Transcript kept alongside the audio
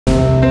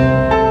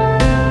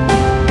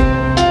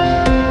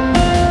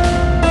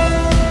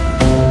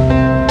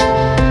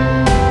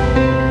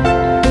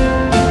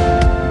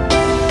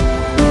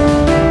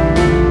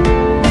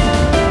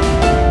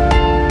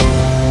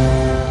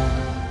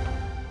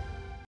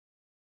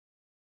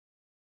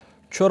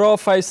چرا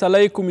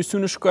فیصله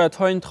کمیسیون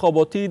شکایت‌های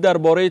انتخاباتی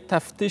درباره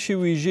تفتیش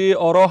ویژه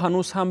آرا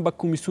هنوز هم به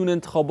کمیسیون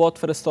انتخابات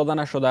فرستاده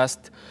نشده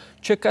است؟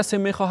 چه کسی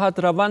می‌خواهد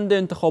روند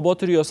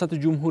انتخابات ریاست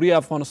جمهوری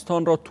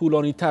افغانستان را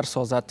طولانی‌تر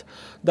سازد؟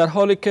 در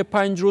حالی که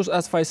 5 روز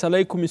از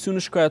فیصله کمیسیون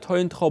شکایت‌های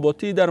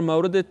انتخاباتی در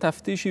مورد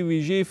تفتیش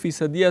ویژه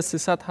فیصدی از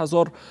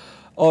 300,000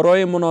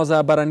 آرای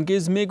منازعه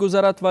برانگیز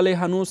می‌گذرد، ولی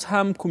هنوز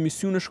هم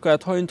کمیسیون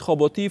شکایت‌های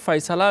انتخاباتی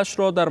فیصله اش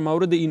را در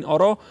مورد این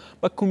آرا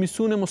به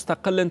کمیسیون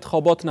مستقل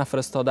انتخابات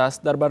نفرستاده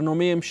است. در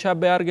برنامه امشب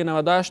به ارگ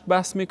 98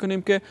 بحث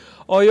می‌کنیم که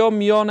آیا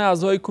میان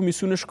اعضای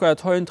کمیسیون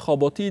شکایت‌های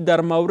انتخاباتی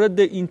در مورد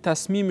این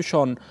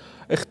تصمیمشان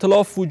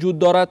اختلاف وجود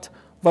دارد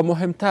و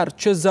مهمتر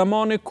چه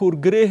زمان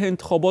کورگره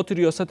انتخابات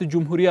ریاست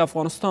جمهوری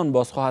افغانستان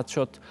باز خواهد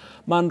شد.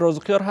 من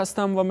رازقیار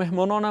هستم و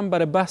مهمانانم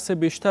برای بحث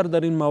بیشتر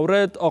در این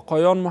مورد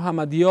آقایان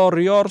محمدیار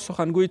ریار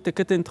سخنگوی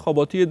تکت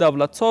انتخاباتی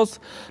دولتساز،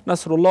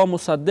 نصرالله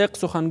مصدق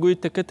سخنگوی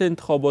تکت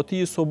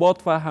انتخاباتی ثبات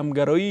و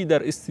همگرایی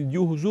در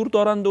استودیو حضور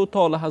دارند و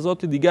تا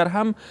لحظات دیگر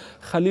هم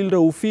خلیل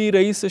رؤوفی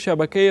رئیس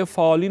شبکه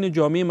فعالین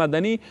جامعه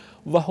مدنی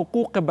و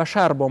حقوق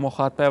بشر با ما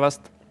خواهد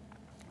پیوست.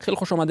 خیلی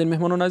خوش آمدین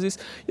مهمانان عزیز.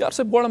 یار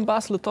صاحب غواړم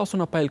بحث له تاسو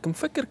نه پیل کوم.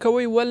 فکر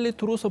کوئ ولې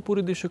تر اوسه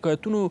پورې د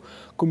شکایتونو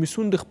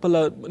کمیسیون د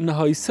خپله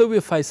نهایي سوې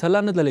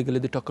فیصله نه ده لېږلې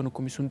د ټاکنو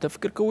کمیسیون ته؟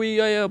 فکر کوئ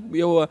یا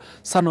یو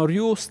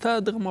سناریو سته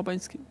دغه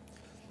مابینځ کې؟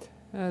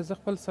 زه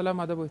خپل سلام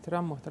ادب و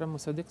احترام محترم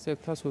مصدق صاحب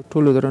تاسو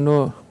ټولو درنو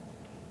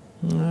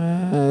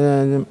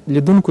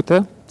لیدونکو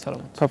ته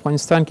په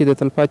افغانستان کې د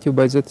تلپاتې او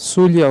باعزت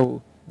سولې او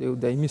د یو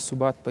دایمي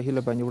ثبات په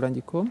هیله باندې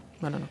وړاندې کوم.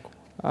 مننه کوم.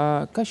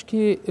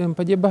 کاشکې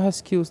په دې بحث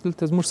کې اوس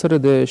دلته زموږ سره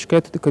د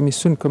شکایاتو د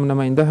کمیسیون کوم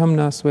نماینده هم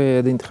ناست وی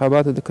د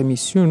انتخاباتو د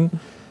کمیسیون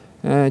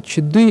چې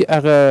دوی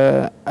هغه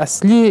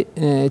اصلي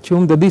چې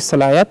هم د دوی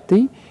صلاحیت دی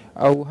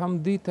او هم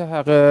دوی ته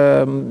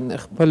هغه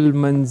خپل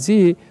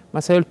منځي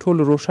مسایل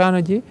ټول روښانه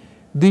دي،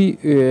 دوی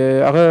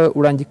هغه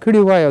وړاندې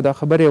کړي وای او دا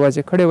خبره یې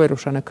واضح کړې وای،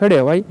 روښانه کړې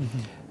وای.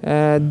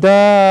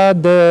 دا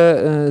د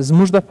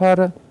زموږ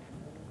دپاره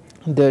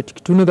د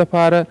ټکټونو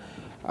دپاره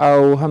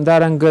او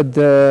همدارنګه د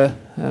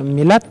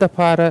ملت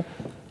دپاره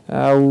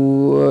او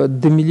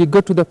د ملي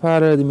ګټو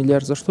دپاره د ملي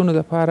ارزښتونو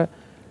دپاره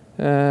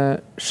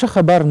ښه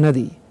خبر نه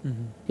دی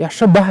یا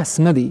ښه بحث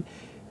نه دی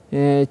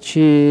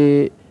چې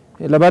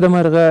له بده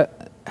مرغه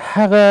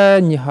هغه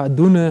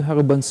نهادونه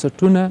هغه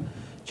بنسټونه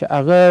چې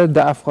هغه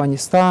د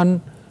افغانستان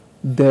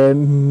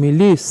د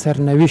ملي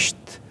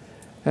سرنوشت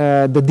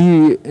د دې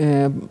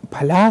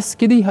په لاس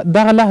کې دی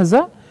دغه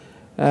لحظه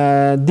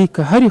دی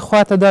که هرې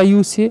خواته دا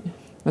یوسي،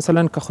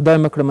 مثلا که خدای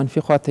مکړه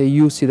منفي خواته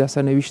یوسي دا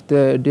سرنوشت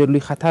ډېر لوی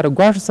خطر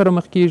ګواښ سره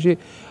مخ کیږي،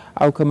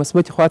 او که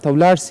مثبتې خواته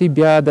ولاړ سي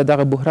بیا د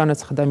دغه بحران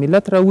څخه د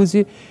ملت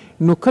راوځي.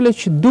 نو کله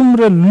چې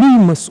دومره لوی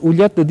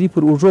مسؤلیت د دوی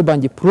پر اوږو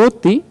باندې پروت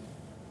دی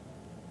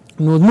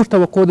نو زموږ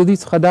توقع د دوی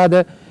څخه دا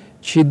ده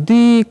چې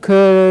دوی که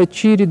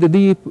چیرې د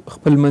دوی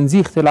خپل منځي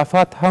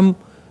اختلافات هم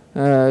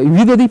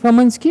وي د دوی په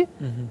منځ کې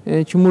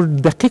چې موږ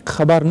دقیق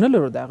خبر نه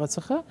لرو د هغه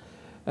څخه،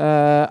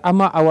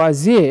 اما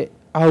اوازې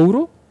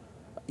اورو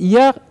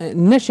یا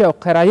نښې او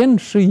قراین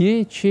ښیي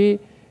چې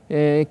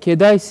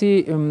کیدای سي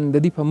د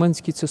دوی په منځ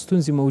کې څه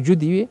ستونزې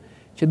موجودې وي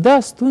چې دا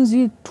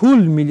ستونزې ټول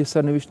ملي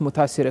سرنوشت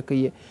متاثره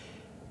کوي.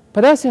 په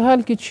داسې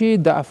حال کې چې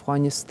د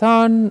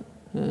افغانستان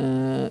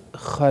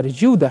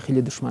خارجي او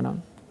داخلي دښمنان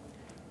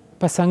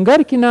په سنګر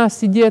کې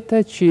ناستې دي ته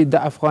چې د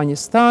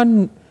افغانستان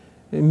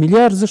ملي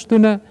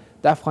ارزښتونه،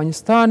 د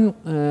افغانستان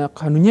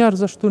قانوني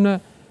ارزښتونه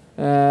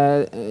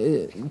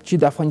چې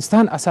د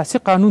افغانستان اساسي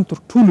قانون تر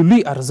ټولو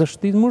لوی ارزښت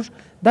دی زموږ،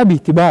 دا بې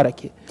اعتباره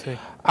کې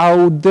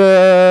او د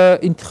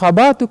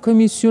انتخاباتو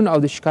کمیسیون او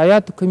د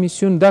شکایاتو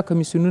کمیسیون دا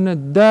کمیسیونونه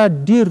دا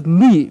ډېر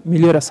لوی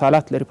ملي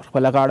رسالت لري پر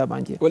خپله غاړه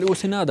باندې. ولې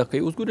اوس یې نه ادا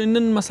کوي؟ اوس ګورئ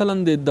نن مثلا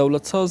د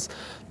دولتساز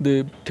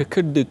د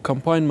ټکټ د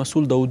کمپاین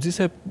مسؤل داودزي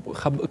صاحب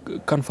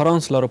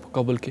کنفرانس لرو په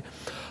کابل کې،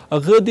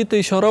 هغه دې ته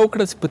اشاره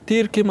وکړه چې په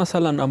تیر کې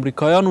مثلا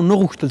امریکایانو نه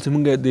غوښتل چې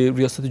موږ د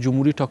ریاست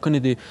جمهوري ټاکنې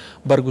د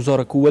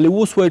برګزاره کړو، ولې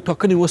اوس وایي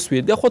ټاکنې وسوې.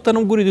 دې خوا ته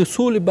هم ګورئ د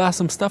سولې بحث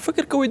هم شته.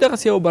 فکر کوئ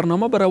دغسې یوه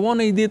برنامه به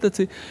روانه وي دې ته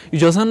چې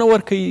اجازه نه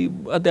ورکوي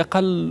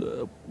حداقل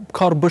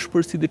کار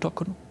بشپړ سي د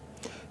ټاکنو؟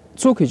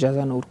 څوک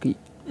اجازه نه ورکوي؟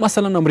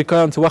 مثلا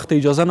امریکایان څه وخت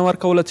اجازه نه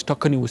ورکوله چې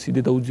ټاکنې وسي د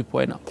داودزي په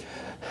وینا؟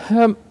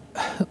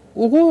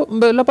 هغو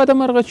له بده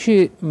مرغه چې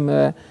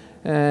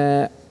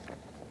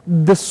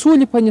د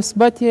سولې په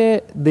نسبت یې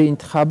د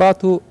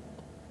انتخاباتو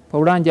په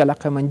وړاندې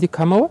علاقهمندي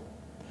کمه وه،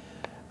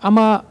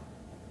 اما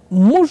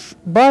موږ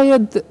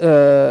باید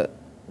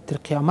تر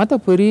قیامته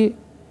پورې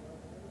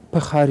په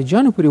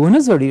خارجیانو پورې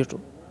ونه زړېږو.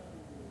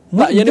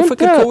 یعنې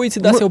فکر کوئ چې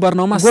داسې یو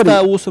برنامه شته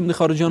اوس هم د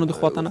خارجیانو د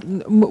خواته نه؟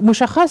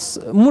 مشخص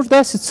موږ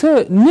داسې څه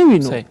نه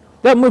وینو،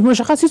 دا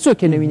مشخص هېڅوک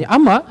یې نه ویني،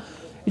 اما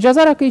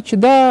اجازه راکوئ چې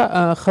دا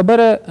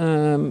خبره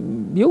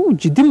یو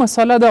جدي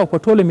مسله ده او په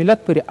ټوله ملت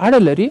پورې اړه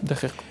لري.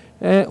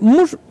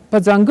 موږ په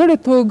ځانګړې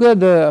توګه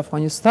د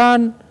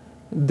افغانستان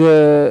د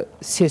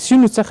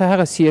سیاسیونو څخه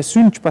هغه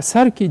سیاسیون چې په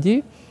سر کې دي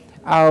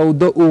او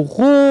د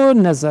هغو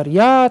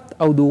نظریات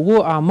او د هغو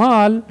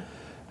اعمال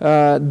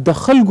د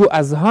خلکو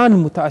اذهان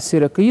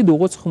متاثره کوي، د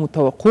هغو څخه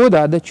متوقع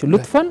دا ده چې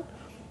لطفا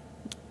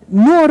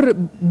نور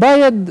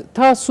باید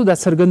تاسو د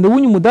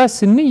څرګندونې مو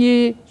داسې نه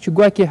یي چې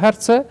ګواکې هر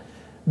څه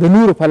د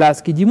نورو په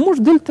لاس کې دي. موږ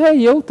دلته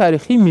یو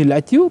تاریخي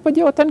ملت یو، په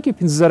دې وطن کې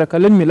 15,000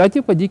 کلن ملت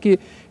یو، په دې کې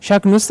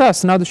شک نشته،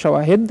 اسناد و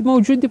شواهد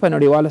موجود دي په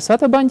نړیواله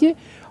سطحه باندې،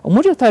 او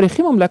موږ یو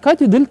تاریخي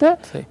مملکت یو. دلته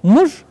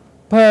موږ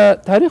په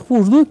تاریخ په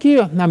اوږدو کې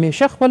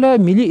همیشه خپله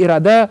ملي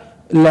اراده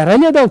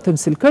لرلې ده او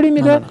تمثیل کړې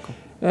مې ده.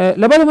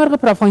 له بده مرغه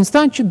پر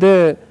افغانستان چې د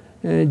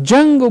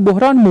جنګ او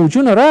بحران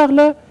موجونه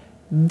راغله،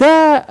 دا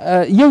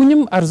یو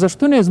نیم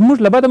ارزښتونه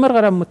زموږ له بده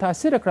مرغه را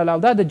متاثره کړل، او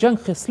دا د جنګ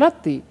خصلت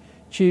دی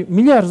چې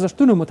ملي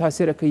ارزښتونه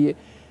متاثره کوي.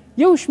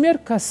 یو شمېر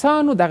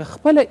کسانو دغه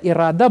خپله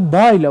اراده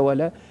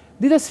بایلوله.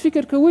 دوی داسې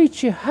فکر کوي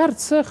چې هر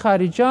څه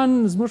خارجان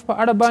زموږ په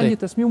اړه باندې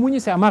تصمیم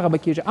ونیسي هماغه به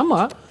کېږي.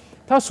 اما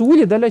تاسو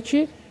ولیدله چې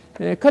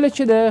کله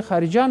چې د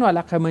خارجانو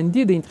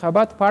علاقهمندي د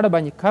انتخاباتو په اړه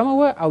باندې کمه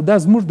وه او دا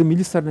زموږ د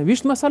ملي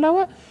سرنوشت مسله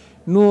وه،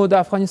 نو د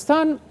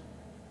افغانستان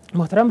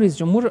محترم رئیس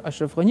جمهور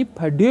اشرف غني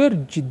په ډېر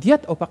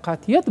جدیت او په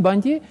قاطعیت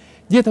باندې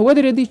دې ته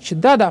ودرېدی چې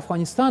دا د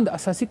افغانستان د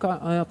اساسي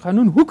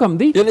قانون حکم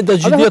دی. یعنې دا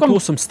جدیت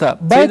اوس هم شته،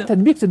 باید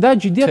تطبیق شي. دا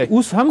جدیت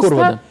اوس هم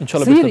شته.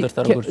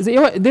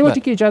 د یوه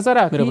ټکي اجازه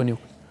راکړئ.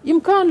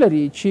 امکان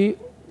لري چې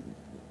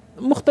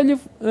مختلف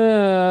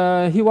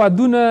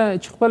هیوادونه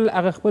چې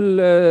خپل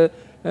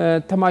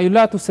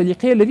تمایلات او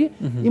سلیقې لري،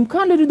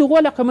 امکان لري د هغو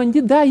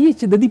علاقهمندي دا یي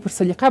چې د دوی پر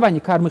سلیقه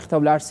باندې کار مخې ته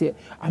ولاړ سي.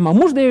 اما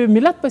موږ د یو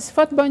ملت په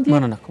صفت باندې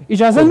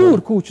اجازه نه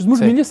ورکوو چې زموږ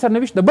ملي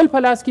سرنوشت د بل په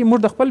لاس کې موږ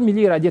د خپل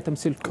ملی ارادې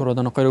تمثیل کنیم.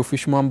 کورادان آقای رؤوفی،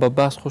 شما هم به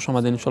بحث خوش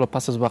آمدین. انشالله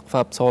پس از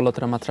وقفه سوالات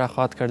را مطرح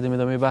خواهد کردیم.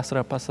 ادامه بحث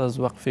را پس از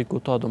وقفه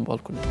کوتاه دنبال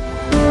کنیم.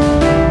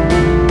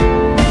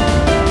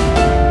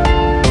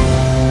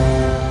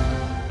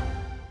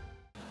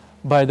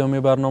 با ادامه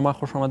برنامه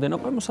خوش آمدین.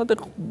 آقای مصدق،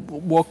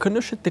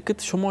 واکنش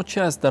تکت شما چی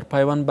است در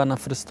پیوند به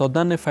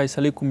نفرستادن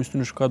فیصله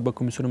کمیسیون شکایات به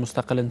کمیسیون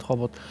مستقل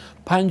انتخابات؟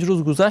 5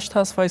 روز گذشته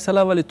از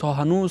فیصله ولی تا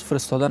هنوز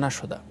فرستاده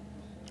نشده.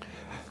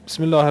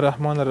 بسم الله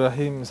الرحمن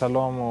الرحیم.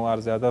 سلام و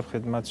عرض ادب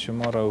خدمت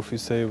شما رؤوفی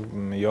صاحب،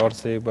 یار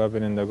صاحب و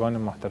بینندگان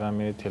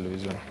محترم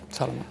تلویزیون.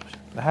 سلام.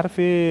 حرف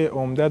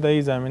عمده در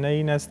این زمینه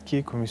این است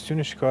که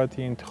کمیسیون شکایات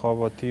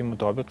انتخاباتی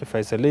مطابق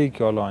فیصله‌ای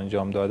که حالا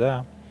انجام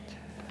داده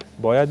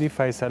باید این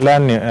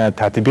فیصله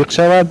تطبیق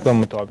شود و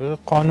مطابق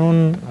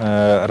قانون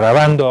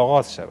روند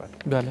آغاز شود.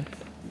 بله.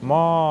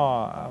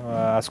 ما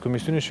از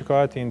کمیسیون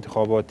شکایات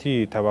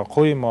انتخاباتی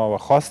توقع ما و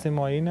خواست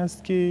ما این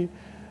است که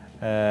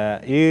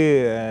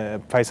این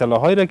فیصله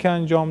هایی را که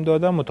انجام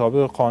داده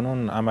مطابق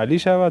قانون عملی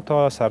شود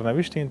تا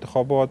سرنوشت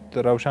انتخابات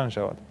روشن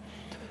شود.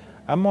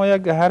 اما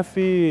یک حرف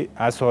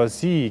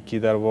اساسی که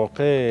در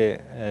واقع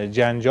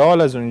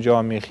جنجال از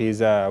اونجا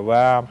میخیزه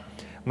و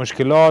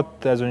مشکلات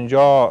از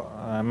اونجا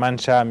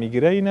منشأ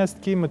میگیره این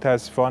است که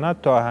متاسفانه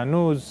تا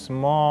هنوز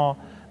ما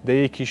در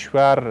یک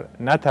کشور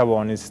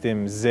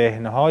نتوانستیم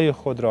ذهنهای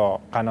خود را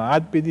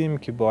قناعت بدیم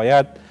که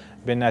باید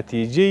به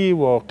نتیجه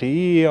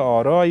واقعی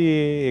آرای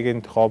یک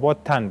انتخابات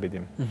تن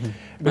بدیم.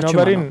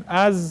 بنابراین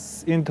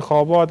از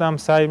انتخابات هم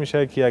سعی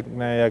میشه که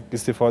یک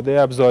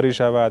استفاده ابزاری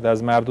شود،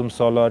 از مردم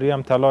سالاری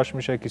هم تلاش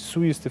میشه که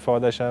سوء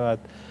استفاده شود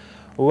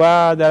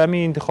و در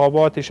همین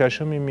انتخابات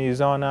ششم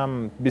میزان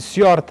هم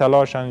بسیار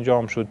تلاش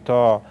انجام شد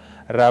تا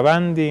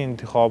روند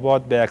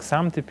انتخابات به یک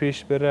سمت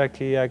پیش بره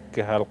که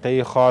یک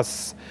حلقه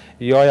خاص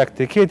یا یک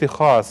تکیت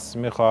خاص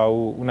میخواه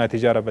اون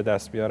نتیجه را به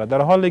دست بیاره،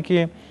 در حالی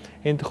که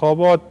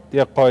انتخابات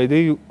یک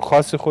قاعده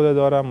خاص خود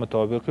داره،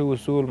 مطابق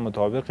اصول،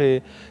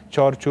 مطابق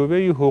چارچوبه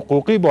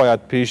حقوقی باید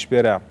پیش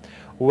بره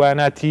و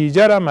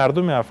نتیجه را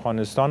مردم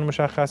افغانستان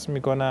مشخص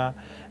میکنه،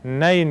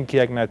 نه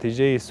اینکه یک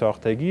نتیجه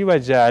ساختگی و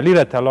جعلی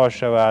را تلاش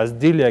شود از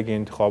دل یک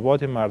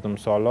انتخابات مردم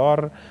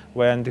سالار و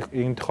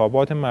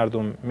انتخابات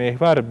مردم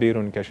محور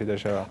بیرون کشیده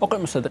شود.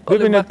 آقای مصدق،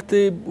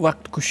 وقت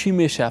کشی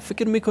میشه،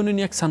 فکر میکنین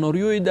یک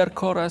سناریویی در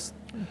کار است؟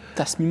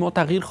 تصمیمات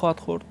تغییر خواهد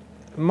خورد؟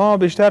 ما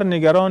بیشتر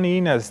نگران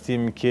این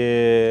هستیم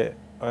که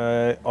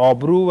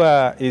آبرو و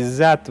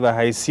عزت و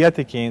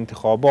حیثیتی که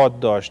انتخابات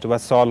داشت و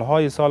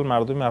سالهای سال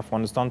مردم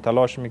افغانستان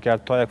تلاش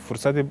میکرد تا یک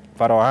فرصت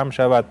فراهم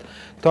شود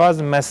تا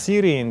از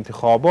مسیر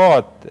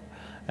انتخابات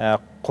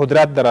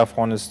قدرت در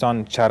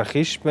افغانستان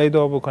چرخش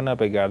پیدا بکنه،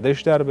 به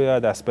گردش در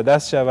بیاد، دست به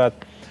دست شود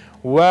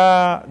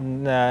و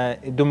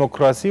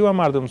دموکراسی و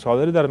مردم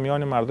سالاری در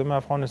میان مردم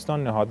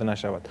افغانستان نهاده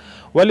نشود.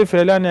 ولی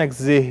فعلا یک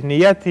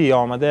ذهنیتی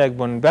آمده یک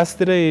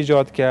بنبست را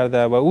ایجاد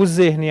کرده و او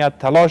ذهنیت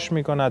تلاش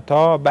میکنه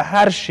تا به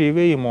هر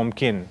شیوه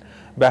ممکن،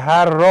 به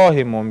هر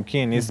راه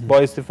ممکن است، با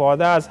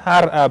استفاده از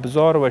هر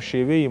ابزار و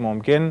شیوه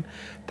ممکن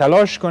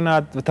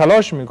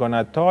تلاش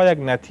میکند تا یک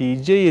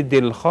نتیجه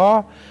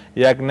دلخواه،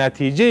 یک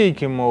نتیجه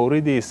که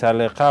مورد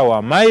سلیقه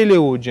و میل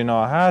او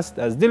جناح است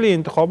از دل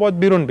انتخابات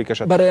بیرون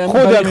بکشد.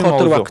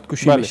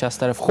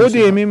 خود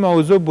این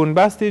موضوع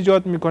بنبست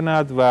ایجاد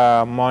میکند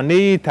و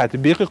مانع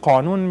تطبیق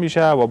قانون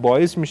میشه و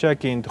باعث میشه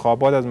که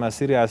انتخابات از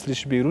مسیر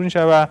اصلیش بیرون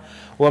شود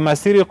و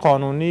مسیر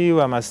قانونی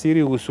و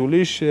مسیر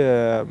اصولیش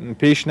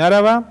پیش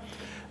نروه.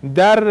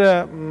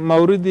 در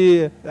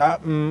مورد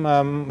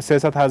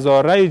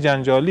 300,000 رای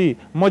جنجالی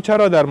ما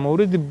چرا در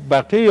مورد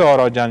بقیه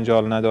آرا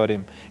جنجال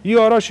نداریم؟ این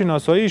آرا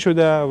شناسایی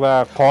شده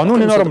و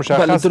قانون اینا رو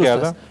مشخص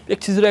کرده. یک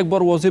چیزی را یک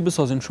بار واضح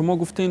بسازین. شما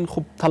گفتین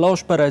خب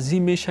تلاش بر از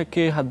این میشه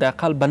که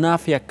حداقل به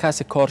نفع یک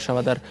کس کار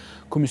شود در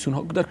کمیسیون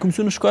ها. در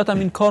کمیسیون شکایات هم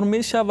این کار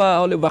میشه و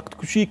حال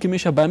وقت کشی که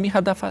میشه به همین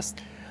هدف است.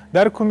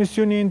 در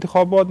کمیسیون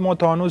انتخابات ما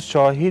تا هنوز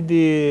شاهد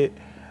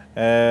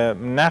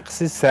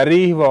نقص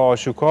صریح و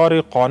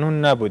آشکار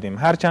قانون نبودیم.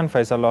 هرچند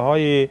فیصله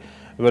های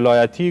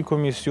ولایتی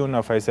کمیسیون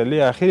و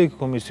فیصله اخیری که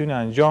کمیسیون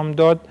انجام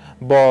داد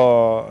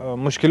با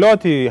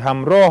مشکلاتی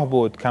همراه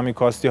بود، کمی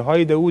کاستی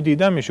های او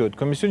دیده میشد.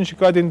 کمیسیون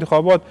شکایات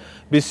انتخابات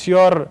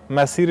بسیار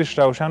مسیرش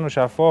روشن و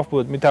شفاف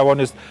بود، می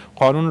توانست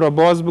قانون را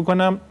باز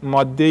بکنم،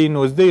 ماده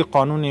 19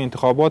 قانون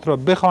انتخابات را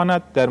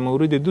بخواند، در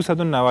مورد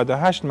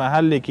 298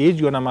 محلی که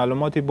هیچ گونه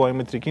معلومات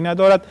بایومتریکی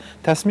ندارد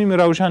تصمیم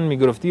روشن می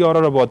گرفت، این آرا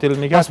را باطل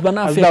می کرد،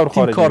 از دور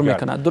خارج کار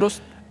میکنه.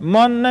 درست؟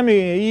 ما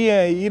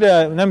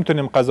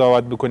نمیتونیم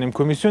قضاوت بکنیم.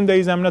 کمیسیون در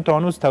این زمینه تا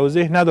هنوز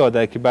توضیح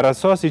نداده که بر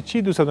اساس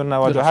چی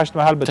 298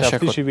 محل به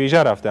تفتیش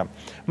ویژه رفتم.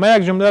 من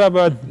یک جمله را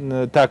باید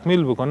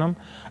تکمیل بکنم.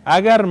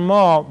 اگر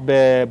ما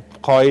به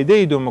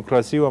قاعده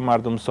دموکراسی و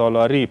مردم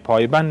سالاری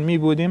پایبند می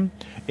بودیم،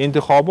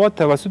 انتخابات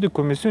توسط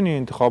کمیسیون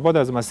انتخابات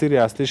از مسیر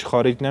اصلیش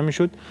خارج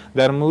نمیشد.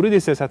 در مورد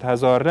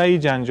 300,000 رای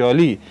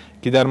جنجالی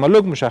که در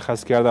ملک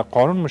مشخص کرده،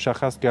 قانون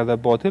مشخص کرده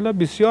باطل،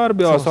 بسیار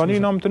به آسانی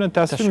اینا میتونه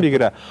تصمیم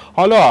بگیره.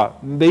 حالا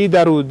به این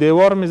در و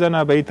دیوار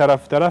میزنه، به این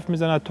طرف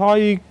میزنه تا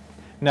این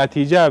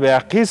نتیجه به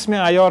قسم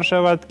عیار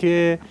شود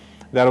که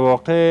در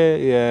واقع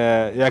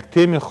یک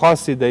تیم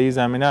خاصی در این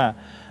زمینه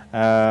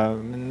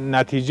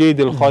نتیجه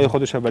دلخواه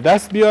خودش به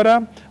دست بیاره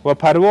و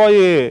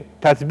پروای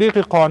تطبیق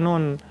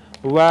قانون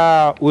و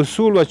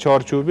اصول و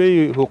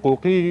چارچوبه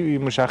حقوقی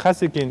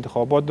مشخصی که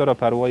انتخابات داره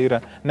پروایی را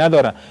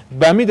نداره.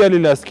 به همین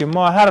دلیل است که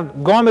ما هر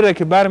گامی را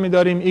که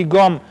برمیداریم این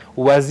گام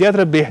وضعیت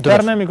را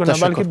بهتر نمیکنه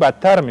بلکه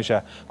بدتر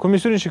میشه.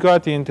 کمیسیون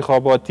شکایات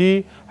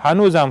انتخاباتی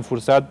هنوز هم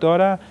فرصت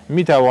داره،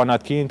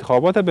 میتواند که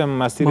انتخابات به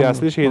مسیر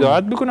اصلیش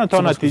هدایت بکنه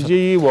تا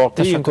نتیجه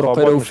واقعی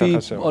انتخابات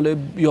مشخص شود.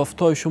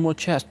 یافته‌های شما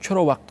چه است؟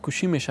 چرا وقت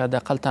کشی میشه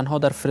حداقل تنها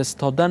در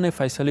فرستادن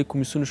فیصله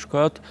کمیسیون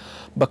شکایات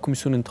به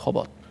کمیسیون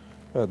انتخابات؟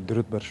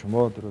 درود بر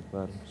شما، درود بر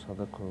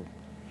صادق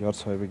و یار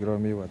صاحب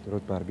گرامی و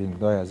درود بر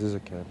بینندگان عزیز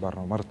که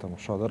برنامه را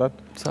تماشا دارند.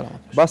 سلام.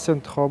 بس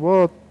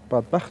انتخابات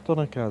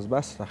بدبختانه که از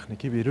بس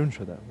تکنیکی بیرون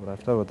شده و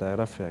رفته به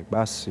طرف یک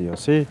بس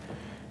سیاسی.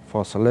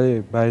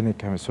 فاصله بین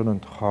کمیسیون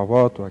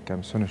انتخابات و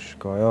کمیسیون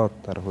شکایات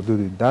در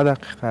حدود 10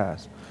 دقیقه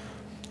است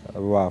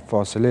و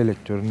فاصله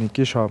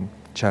الکترونیکیش هم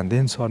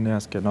چندین ثانیه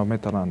است که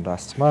نمیتونن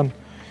رسما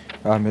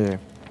همه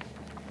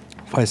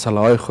فیصله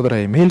های خود را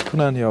ایمیل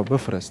کنن یا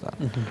بفرستن.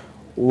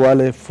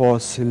 ولی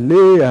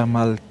فاصله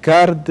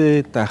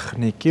عملکرد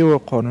تکنیکی و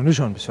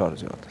قانونیشان بسیار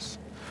زیاد است.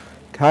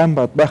 که هم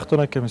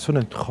بدبختانه کمیسیون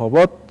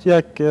انتخابات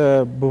یک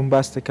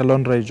بنبست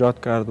کلان را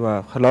ایجاد کرد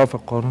و خلاف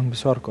قانون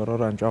بسیار کارها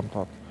را انجام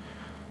داد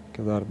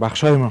که در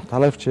بخش‌های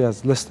مختلف چی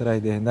از لیست رای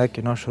دهنده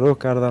که اینا شروع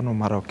کردن و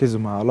مراکز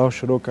محلا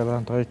شروع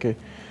کردن تا که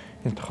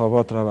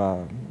انتخابات را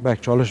به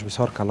یک چالش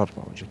بسیار کلان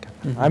مواجه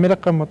کرد. همین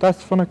رقم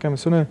متاسفانه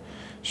کمیسیون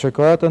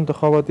شکایات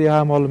انتخاباتی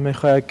هم حال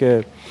میخواهد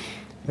که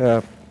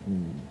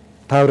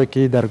طوری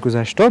که در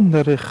گذشتان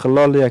در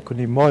خلال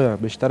 1.5 ماه یا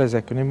بیشتر از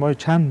 1.5 ماه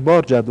چند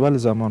بار جدول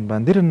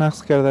زمانبندی را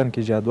نقض کردن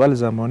که جدول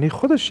زمانی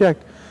خودش یک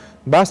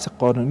بحث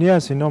قانونی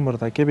است. اینا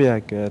مرتکب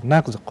یک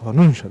نقض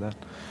قانون شدن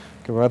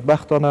که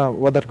بدبختانه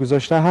و در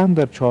گذشته هم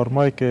در 4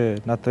 ماهی که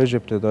نتایج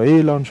ابتدایی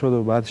اعلان شد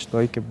و بعدش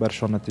تایی که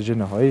برشان نتیجه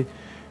نهایی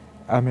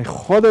امی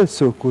خود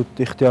سکوت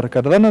اختیار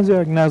کردن از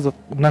یک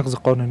نقض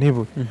قانونی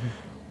بود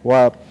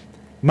و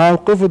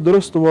موقف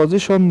درست و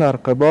واضحشان در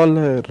قبال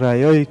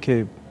رأیایی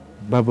که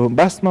به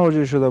بنبست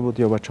مواجه شده بود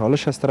یا به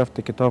چالش از طرف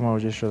تکتا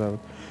مواجه شده بود.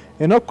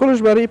 اینا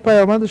کلش برای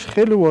پیامدش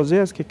خیلی واضح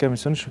است که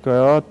کمیسیون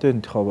شکایات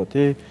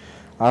انتخاباتی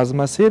از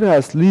مسیر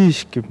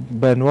اصلیش که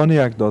به عنوان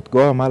یک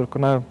دادگاه عمل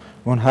کنه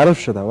منحرف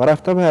شده و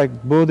رفته به یک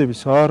بعد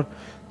بسیار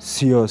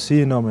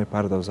سیاسی نام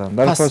پردازند.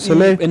 در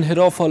فاصله این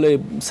انحراف حال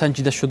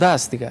سنجیده شده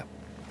است دیگه.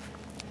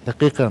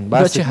 دقیقاً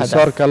بحث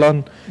بسیار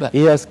کلان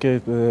این است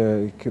که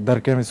در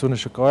کمیسیون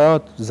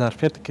شکایات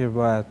ظرفیت که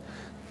باید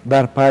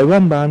در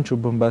پیوند به همچو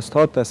بنبست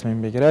ها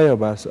تصمیم بگیره یا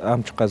به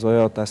همچو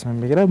قضایات تصمیم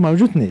بگیره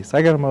موجود نیست.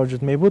 اگر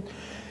موجود می بود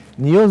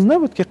نیاز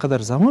نبود که قدر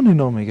زمان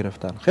اینا می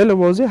گرفتن. خیلی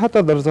واضح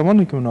حتی در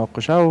زمانی که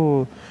مناقشه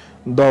و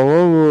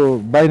دعوا و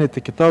بین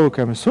تکتا و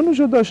کمیسیون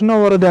شد داشت اینا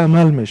وارد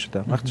عمل می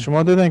شدن. وقتی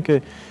شما دیدن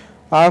که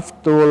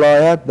 7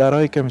 ولایت در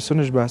راه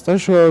کمیسیونش بسته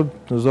شد،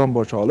 نظام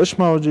با چالش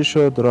مواجه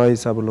شد، راه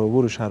سبل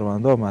العبور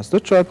شهروندا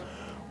مسدود شد،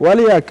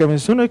 ولی یک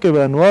کمیسیونی که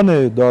به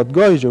عنوان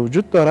دادگاهی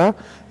وجود داره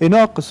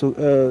اینا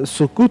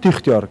سکوت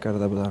اختیار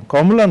کرده بودن،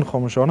 کاملا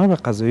خاموشانه به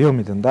قضیه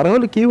میدن، در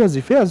حالی که این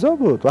وظیفه ازا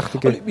بود. وقتی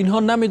که اینها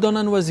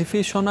نمیدانن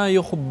وظیفه شانه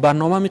یا خب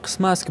برنامه می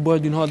قسمه است که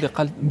باید اینها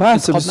دقیق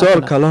بحث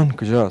بسیار کلان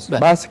کجاست؟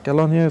 بحث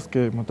کلانی است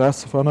که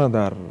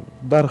متاسفانه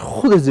در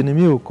خود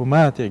زمینه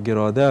حکومت یک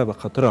اراده به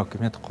خاطر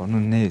حاکمیت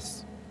قانون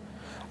نیست.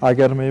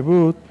 اگر می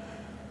بود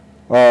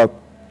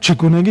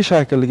چگونگی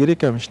شکلگیری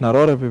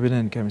کمیشنرها را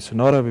ببینین،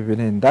 کمیسیونها را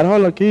ببینین، در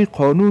حالی که این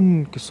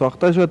قانون که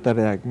ساخته شد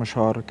در یک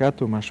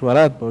مشارکت و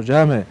مشورت با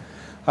جمع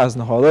از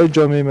نهادهای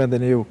جامعه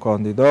مدنی و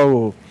کاندیدا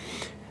و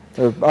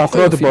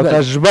افراد با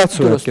تجربه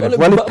صورت گرفت،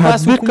 ولی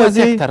تطبیق از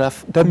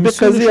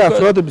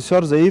افراد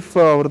بسیار ضعیف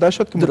آورده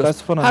شد که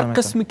متاسفانه هر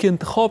قسمی که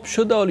انتخاب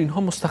شده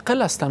اینها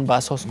مستقل هستند به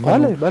اساس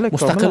قانون.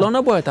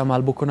 مستقلانه باید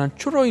عمل بکنن.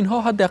 چرا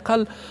اینها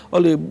حداقل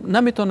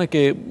نمیتونه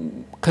که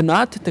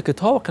قناعت تکت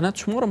ها و قناعت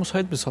شما را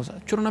مساعد بسازه؟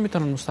 چرا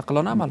نمیتونن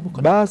مستقلانه عمل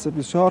بکنن؟ بس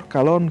بسیار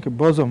کلان که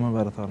بازم من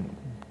براتون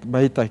به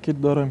این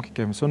تاکید دارم که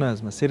کمیسیون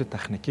از مسیر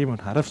تکنیکی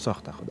منحرف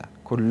ساخته خوده.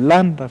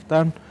 کلا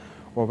رفتن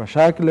و به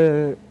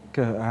شکل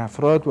که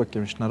افراد و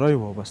کمیشنرهای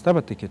وابسته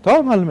به تیکت ها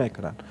عمل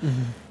میکنن.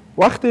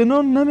 وقتی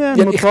اینا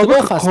نمیان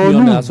مطابق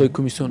قانون اعضای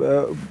کمیسیون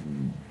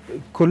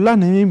کلا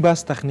این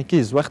بس تکنیکی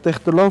است. وقتی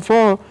اختلاف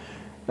ها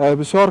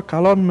بسیار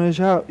کلان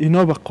میشه،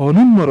 اینا به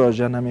قانون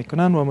مراجعه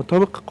نمیکنن و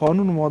مطابق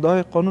قانون و ماده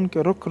های قانون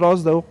که رک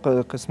راز در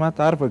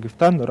قسمت حرف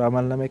گفتن داره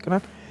عمل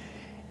نمیکنن،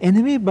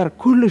 اینمی بر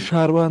کل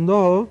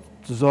شهروندا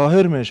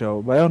ظاهر میشه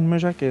و بیان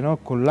میشه که اینا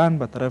کلا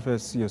به طرف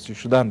سیاسی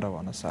شدن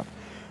روان هستند.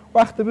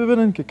 وقتی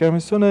ببینن که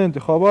کمیسیون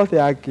انتخابات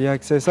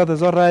یک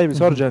 300,000 رای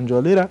بسیار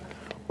جنجالی را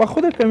و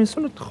خود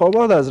کمیسیون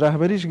انتخابات از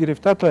رهبریش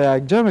گرفته تا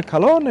یک جمع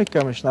کلان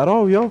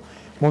کمیشنرها یا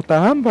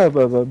متهم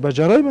به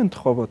جرایم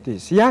انتخاباتی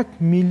است، 1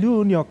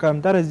 میلیون یا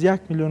کمتر از 1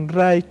 میلیون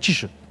رای چی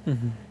شد؟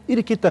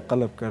 این کی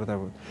تقلب کرده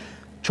بود؟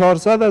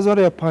 400,000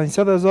 یا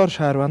 500,000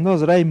 شهروند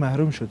از رای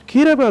محروم شد.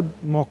 کی را به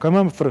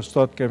محکمه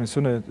فرستاد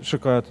کمیسیون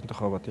شکایات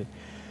انتخاباتی؟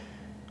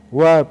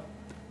 و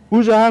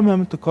اوجا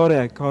هم تو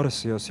کار یک کار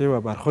سیاسی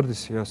و برخورد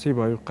سیاسی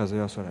با این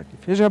قضیه صورت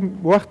گرفت.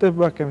 وقت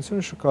با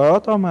کمیسیون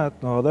شکایات آمد،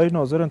 نهادهای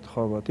ناظر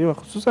انتخاباتی و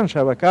خصوصا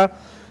شبکه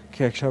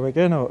که یک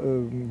شبکه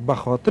به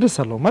خاطر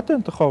سلامت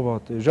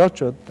انتخابات ایجاد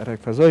شد در یک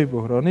فضای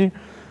بحرانی،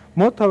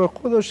 ما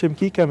توقع داشتیم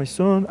که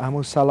کمیسیون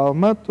همون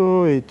سلامت و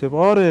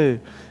اعتبار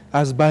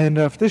از بین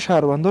رفته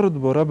شهروندا رو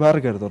دوباره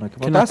برگردانه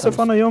که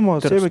متاسفانه یا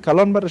محاسبه به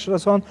کلان برش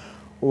رسان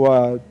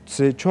و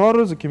 3-4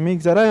 روز که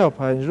میگذره یا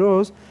 5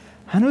 روز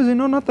هنوز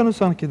اینا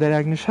نتونستن که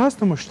در یک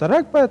نشست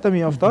مشترک باید هم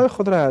یافته‌های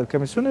خود را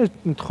کمیسیون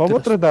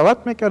انتخابات را دعوت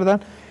میکردن،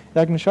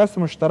 یک نشست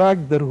مشترک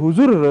در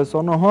حضور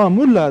رسانه ها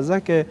همون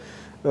لحظه که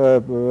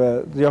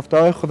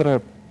یافته‌های خود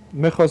را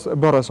میخواست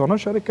با رسانه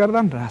شریک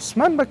کردن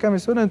رسما به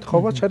کمیسیون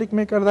انتخابات شریک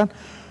میکردن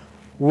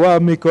و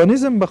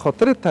مکانیزم به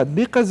خاطر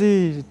تطبیق از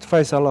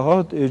فیصله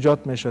ها ایجاد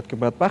میشد که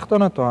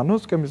بدبختانه تا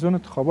هنوز کمیسیون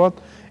انتخابات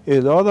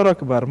ادعا داره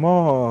که بر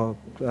ما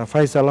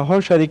فیصله ها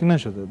شریک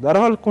نشده، در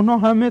حال که اونها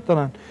هم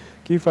میتونن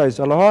که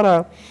فیصله ها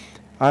را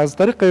از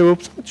طریق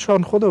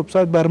وبسایتشان خود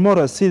وبسایت بر ما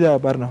رسیده،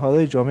 بر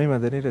نهادهای جامعه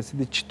مدنی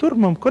رسیده، چطور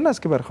ممکن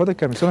است که بر خود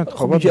کمیسیون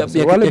انتخابات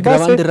یک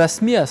روند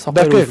رسمی است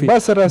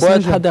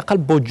باید حداقل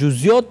با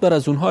جزئیات بر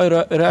از اونها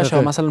ارائه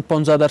شود؟ مثلا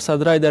 15%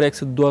 رای در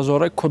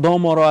 102,000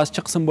 کدام را از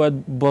چه قسم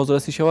باید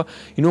بازرسی شود؟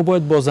 اینا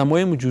باید با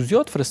ضمایم و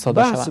جزئیات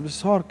فرستاده شود. بحث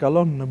بسیار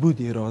کلان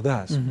نبود اراده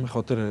است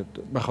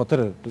به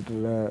خاطر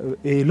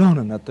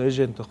اعلان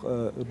نتایج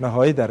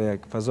نهایی در یک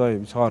فضای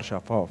بسیار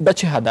شفاف. به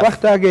چه هدف؟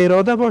 وقتی اگه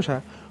اراده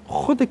باشه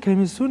خود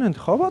کمیسیون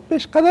انتخابات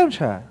بهش قدم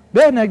شه،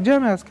 بیاین یک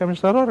جمع از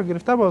کمیشنرها رو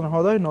گرفته با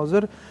نهادهای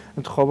ناظر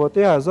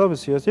انتخاباتی، احزاب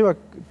سیاسی و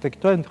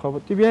تکتای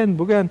انتخاباتی بیاین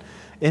بگن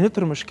این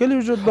طور مشکلی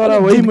وجود داره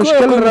و این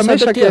مشکل را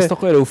میشه که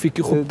استقای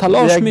رفیقی خوب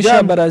تلاش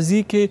میشه بر از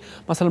که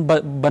مثلا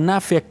به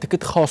نفع یک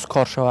تکت خاص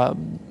کار شود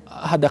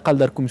حداقل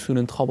در کمیسیون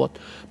انتخابات.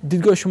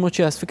 دیدگاه شما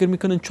چی است؟ فکر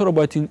میکنین چرا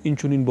باید این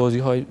چنین بازی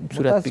های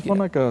صورت بگیره؟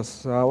 متاسفانه که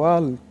از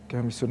اول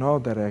کمیسیون ها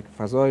در یک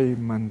فضای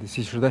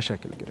مهندسی شده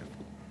شکل گرفت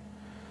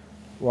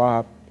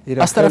و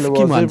از طرف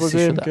کی مهندسی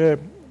شده؟ که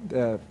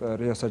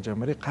ریاست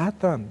جمهوری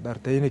قطعا در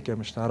تعیین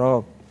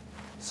کمیشنرها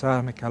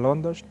سهم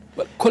کلان داشت.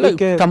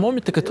 کل تمام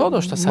تکت‌ها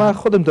داشته سهم. من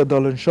خودم در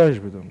دالنشایش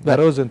بودم در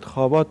روز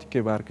انتخاباتی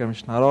که بر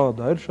کمیشنرها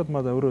دایر شد،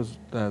 ما در روز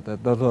در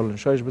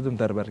دالنشایش بودم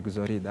در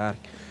برگزاری درک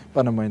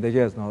و نمایندگی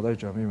از نهادهای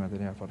جامعه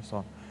مدنی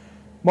افغانستان.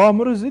 ما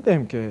امروز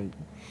دیدیم که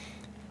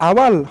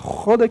اول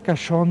خود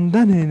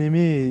کشاندن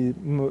اینمی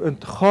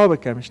انتخاب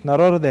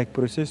کمیشنرها را در یک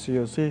پروسه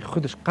سیاسی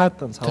خودش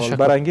قطعا سوال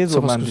برانگیز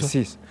و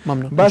مهندسی است.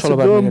 بس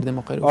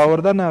دوم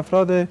آوردن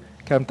افراد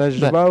کم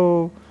تجربه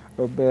و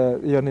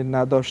یعنی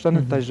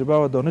نداشتن تجربه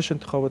و دانش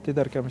انتخاباتی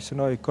در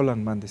کمیسیون‌های کلا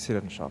مهندسی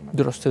را نشان می‌دهد.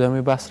 درست،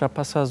 ادامه بحث را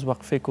پس از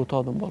وقفه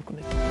کوتاه دنبال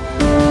کنید.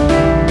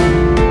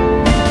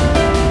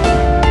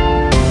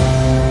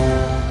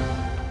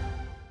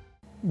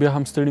 بیا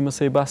هم ستړي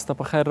مسئ بحث ته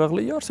په خیر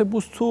راغلی. یار صاحب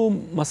اوس څو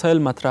مسایل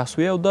مطرح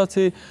سوی او دا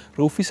چې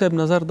روفي صاحب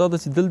نظر دا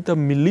چې دلته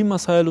ملي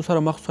مسایلو سره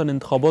مخصوصا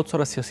انتخابات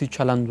سره سیاسي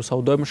چلند وسه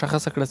او دا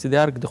مشخصه کړه چې د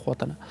ارګ د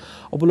خوتنه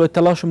او بل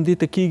تلاش هم دې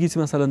ته کیږي چې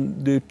مثلا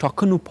د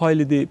ټاکنو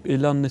پایلې د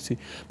اعلان نشي.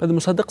 په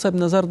مصدق صاحب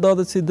نظر دا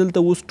چې دلته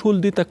اوس ټول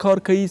دې ته کار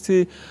کوي چې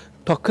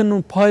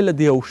ټاکنو پایله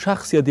د یو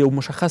شخص یا د یو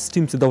مشخص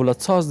ټیم چې دولت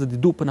ساز د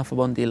دو په نفع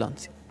باندې اعلان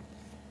شي.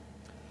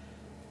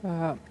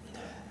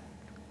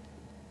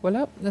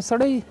 ولا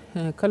سړی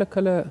کله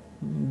کله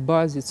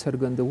بعضې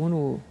څرګندونو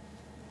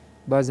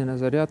بعضې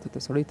نظریاتو ته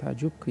سړی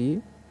تعجب کوي.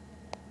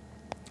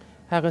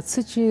 هغه څه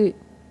چې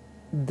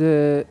د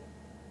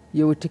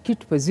یو ټکټ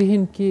په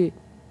ذهن کې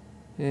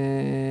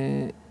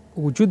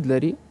وجود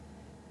لري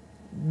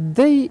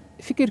دی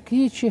فکر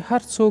کوي چې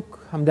هر څوک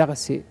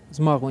همدغسې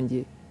زما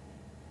غوندې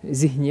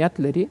ذهنیت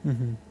لري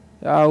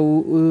او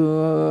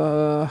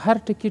هر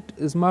ټکټ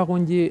زما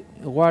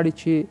غوندې غواړي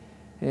چې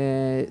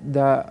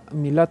د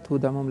ملت و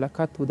د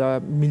مملکت و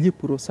د ملي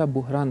پروسه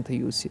بحران ته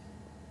یوسي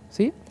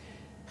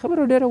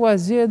خبره ډېره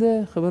واضح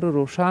ده خبره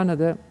روښانه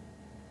ده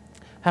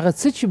هغه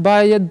څه چې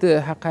باید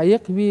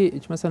حقایق وي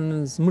چې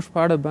مثلا زموږ په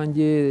اړه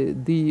باندې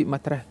دوی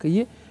مطرح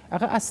کوي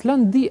هغه اصلا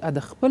دوی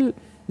د خپل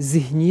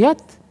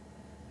ذهنیت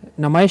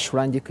نمایش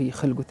وړاندې کوي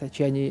خلکو ته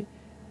چې یعنې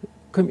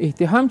کوم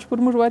اتهام چې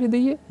پر موږ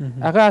واردوي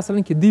هغه اصلا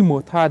کې دوی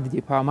معتاد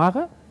دي په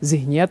هماغه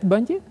ذهنیت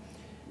باندې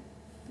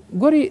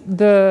ګورې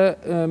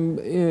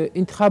د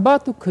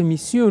انتخاباتو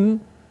کمیسیون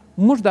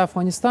موږ د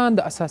افغانستان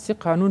د اساسي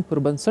قانون پر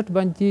بنسټ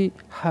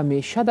باندې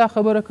همیشه دا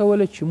خبره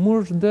کوله چې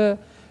موږ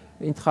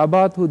د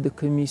انتخاباتو د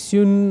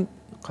کمیسیون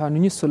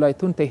قانوني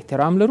صلاحیتونو ته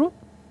احترام لرو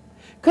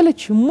کله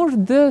چې موږ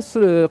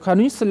د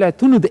قانوني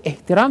صلاحیتونو د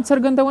احترام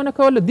څرګندونه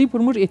کوله دوی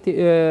پر موږ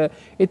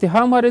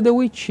اتهام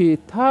واردوي چې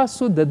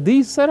تاسو د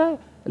دوی سره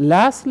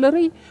لاس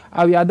لرئ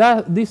او یا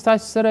دوی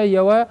ستاسو سره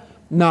یوه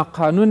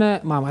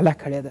ناقانونه معامله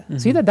کړې ده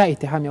صحیح ده دا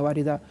اتهام یې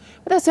وارده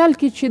په داسې حال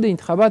کې چې د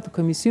انتخاباتو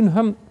کمیسیون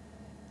هم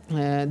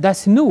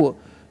داسې نه و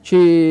چې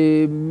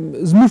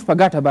زموږ په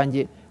ګټه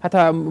باندې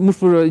حتی موږ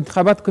پر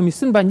انتخاباتو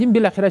کمیسیون باندې هم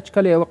بالاخره چې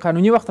کله یو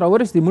قانوني وخت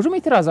راورسېد موږ هم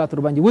اعتراضات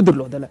ورباندې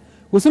ودرلودله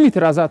اوس هم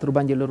اعتراضات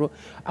ورباندې لرو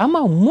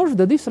اما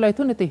موږ د دوی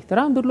صلاحیتونو ته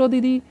احترام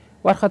درلودی دی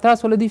وارخطا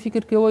سوله دوی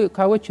فکر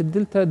کاوه چې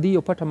دلته دوی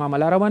یو پټه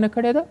معامله روانه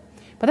کړې ده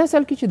په داسې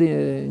حال کې چې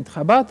د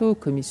انتخاباتو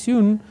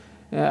کمیسیون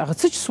هغه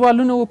څه چې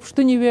سوالونه و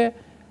پوښتنې وې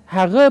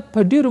هغه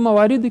په ډېرو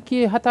مواردو کې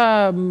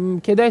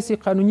حتی کیدای سي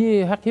قانوني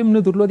حق هم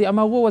نه درلودي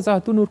اما هغو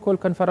وضاحتونه ورکول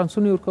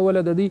کنفرانسونه یې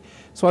ورکوله د دوی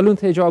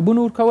سوالونو ته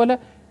جوابونه ورکوله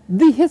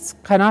دوی هېڅ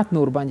قناعت نه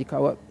ورباندې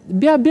کاوه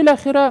بیا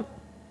بالاخره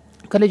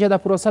کله چې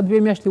دا پروسه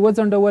 2 میاشتې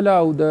وځنډوله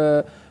او د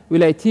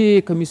ولایتي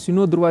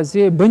کمیسیونو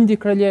دروازې بندې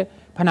کړلې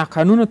په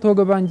ناقانونه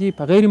توګه باندې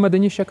په غیر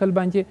مدني شکل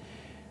باندې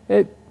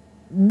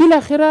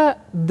بالاخره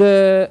د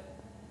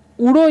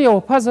وړو یو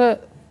پزه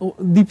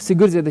دوی پسې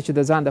ګرځېده چې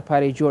د ځان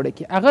دپاره یې جوړه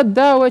کړي هغه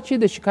دا وه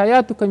چې د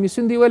شکایاتو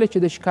کمیسیون دوی ویله چې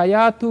د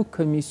شکایاتو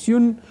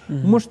کمیسیون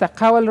موږ ته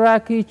قول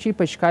راکړي چې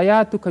په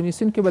شکایاتو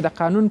کمیسیون کې به د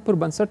قانون پر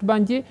بنسټ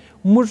باندې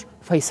موږ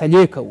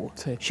فیصلې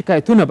کوو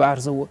شکایتونه به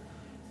ارزوو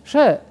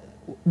ښه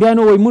بیا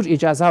نو وایي موږ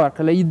اجازه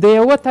ورکړله د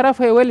یوه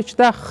طرفه یې ویل چې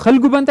دا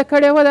خلکو بنده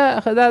کړې وه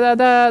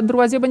د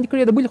دروازې بندې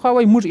کړې د بلې خوا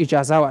وایي موږ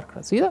اجازه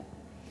ورکړه صحیح ده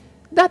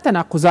دا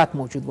تناقضات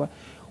موجود وه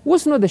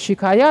اوس نو د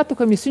شکایاتو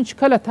کمیسیون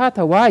چې کله تا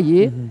ته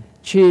وایي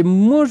چې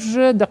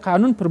موږ د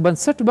قانون پر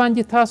بنسټ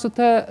باندې تاسو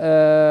ته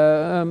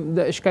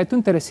د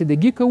شکایتونو ته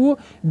رسیدګي کوو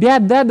بیا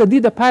دا د دې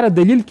دپاره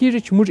دلیل کیږي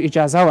چې موږ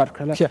اجازه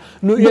ورکړله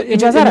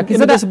اجازه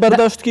راکړئ داسې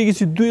برداشت کیږي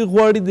چې دوی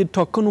غواړي د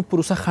ټاکنو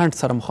پروسه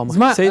خنډ سره مخامخ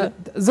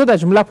زه دا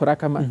جمله پوره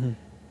کړم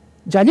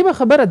جالبه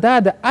خبره دا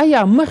ده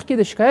آیا مخکې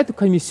د شکایتو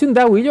کمیسیون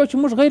دا ویلي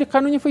چې موږ غیر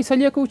قانوني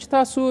فیصلې کوو چې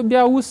تاسو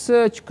بیا اوس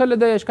چې کله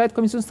د شکایت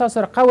کمیسیون ستاسو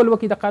سره قول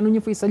وکړي د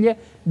قانوني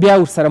فیصلې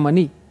بیا ورسره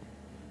منئ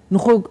نو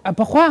خو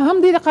پخوا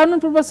هم دی د قانون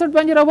پر بنسټ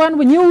باندې روان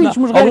و نه وایي چې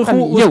موږ غیر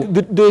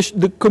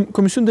قانوني د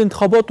کمیسیون د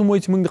انتخاباتو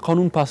وایي چې موږ د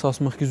قانون په اساس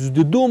مخکې ځو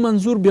د دوه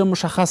منظور بیا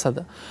مشخصه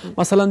ده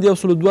مثلا د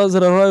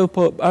 102 رایو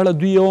په اړه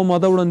دوی یوه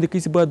ماده وړاندې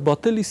کوي چې باید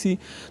باطلې سي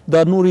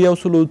دا نور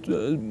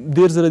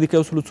 113 د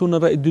 100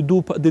 څونه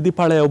د دې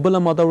په اړه یو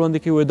بله ماده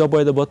وړاندې کوي وایي دا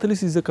باید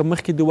باطلې سي ځکه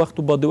مخکې د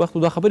وخت و بعد د وخت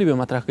دا خبرې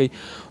به مطرح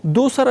کوي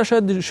دو سره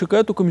شاید د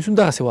شکایتو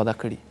کمیسیون دغسې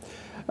واده کړي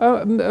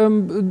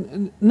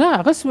نه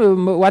هغه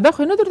واده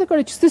خو یې نه درته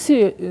کړی چې ستاسې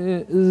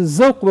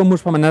ذوق به موږ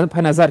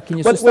په نظر کې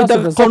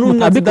نیسو قانون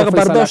دغه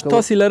برداشت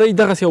تاسې لرئ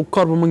دغسې یو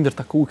کار به موږ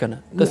درته کوو که نه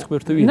داسې خو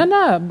ورته وي نه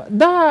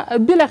دا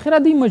بالاخره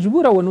دوی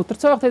مجبوره وه نو تر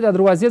څه وخته یې د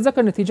دروازې ځکه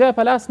نتیجه یې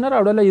په لاس نه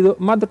راوړله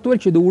ما درته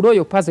ویل چې د وړو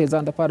یو پزه یې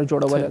ځان دپاره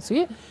جوړوله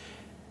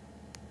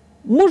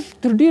موږ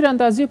تر ډېرې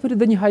اندازې پورې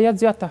د نهایت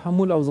زیات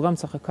تحمل او زغم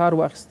څخه کار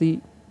واخیستی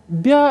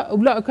بیا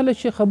کله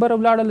چې خبره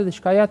ولاړله د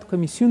شکایاتو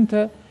کمیسیون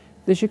ته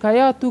د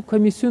شکایاتو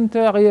کمیسیون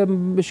ته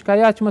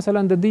شکایات چې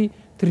مثلا د دوی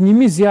تر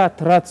نیمې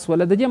زیات رد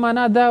سوله د دې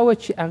معنا دا وه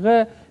چې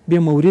هغه بې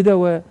مورده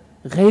وه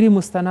غیر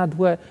مستند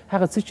وه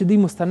هغه څه چې دوی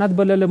مستند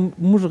بلله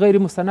موږ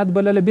غیر مستند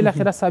بلله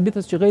بالاخره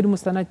ثابته چې غیر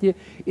مستند دي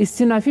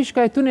استنافي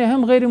شکایتونه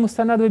هم غیر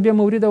مستند و بې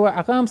مورده وه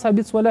هغه هم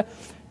ثابت سوله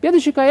بیا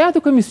د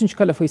شکایاتو کمیسیون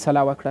چې کله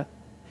فیصله وکړه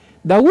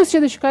دا اوس چې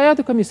د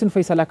شکایاتو کمیسیون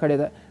فیصله کړې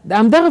ده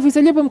د همدغه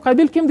فیصلې په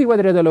مقابل کې هم دوی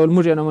ودرېدل او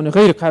موږ یې نه منو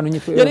غیر قانوني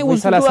یعنې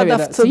اوس دوه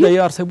هدف څه دی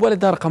یار صاحب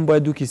ولې دا رقم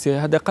باید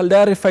وکړي حداقل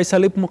د هرې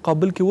فیصلې په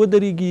مقابل کې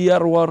ودرېږي یا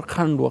ور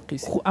خنډ واقع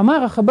خو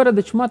هماغه خبره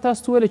ده چې ما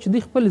تاسو ته ویله چې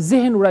دوی خپل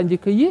ذهن وړاندې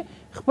کوي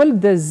خپل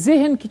د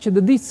ذهن کې چې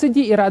د دوی څه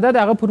دي اراده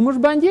د هغه پر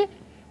موږ باندې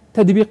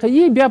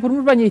تطبیقوي بیا پر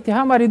موږ باندې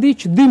اتهام واردوي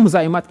چې دوی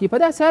مزاحمت کوي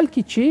په داسې حال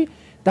کې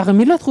چې دغه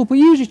ملت خو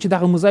پوهېږي چې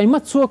دغه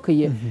مزاحمت څوک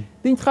کوي.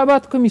 د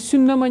انتخابات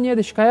کمیسیون نه مني،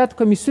 د شکایات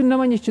کمیسیون نه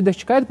مني، چې د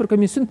شکایت پر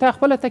کمیسیون تا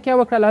خپله تکیه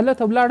وکړه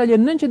هلته ولاړل.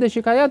 نن چې د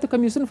شکایاتو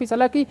کمیسیون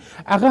فیصله کوي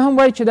هغه هم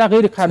وایي چې دا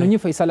غیر قانوني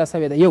فیصله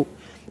سوې ده. یو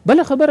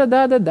بله خبره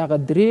دا ده دغه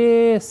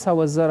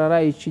 300,000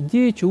 رایې چې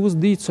دي چې اوس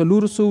دوی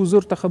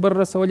 400,000 ته خبر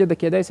رسولې ده،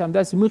 کیدای شي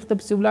همداسې مخې ته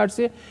پسې ولاړ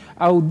سي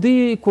او دوی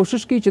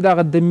کوشش کوي چې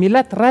دغه د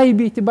ملت رایې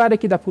بې اعتباره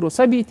کړي، د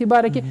پروسه بې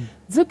اعتباره کړي،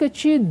 ځکه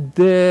چې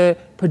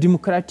په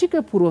ډیموکراتیکه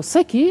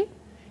پروسه کې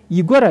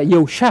ګوره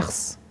یو شخص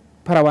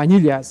په رواني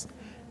لحاظ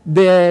د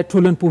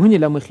ټولنپوهنې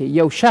له مخې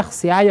یو شخص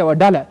یا یوه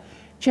ډله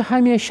چې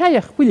همیشه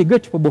یې خپلې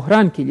ګټې په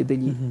بحران کې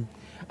لیدلي،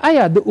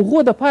 آیا د هغو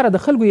دپاره د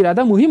خلکو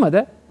اراده مهمه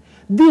ده؟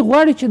 دی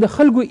غواړي چې د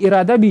خلکو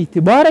اراده بې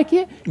اعتباره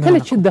کړي. کله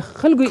چې د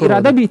خلکو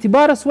اراده بې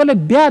اعتباره سوله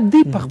بیا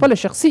دوی په خپله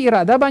شخصي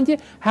اراده باندې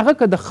هغه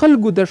که د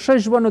خلکو د ښه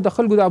ژوند او د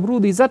خلکو د ابرو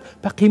د عزت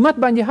په قیمت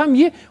باندې هم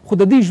یې خو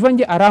د دوی ژوند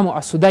یې ارام او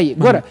اسوده یې.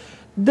 ګوره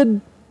د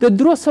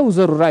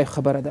 300,000 رایو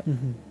خبره ده.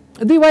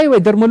 دوی وایي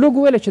درملوګ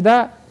وویله چې دا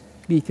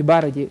بې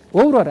اعتباره دي.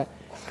 وروره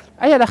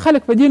آیا د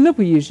خلک په دې نه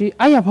پوهېږي؟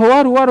 آیا په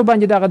وارو وارو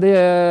باندې دغه د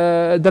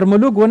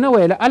درملوګ ونه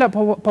ویله؟ اله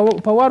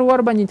په وارو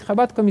وارو باندې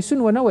انتخابات کمیسیون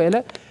ونه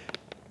ویله؟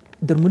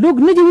 درملوګ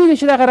نه دي ویلي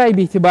چې دغه رایې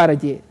بې اعتباره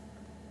دي.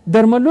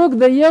 درملوګ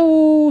د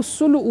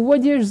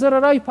 127,000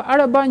 رایو په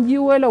اړه باندې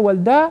وویله ول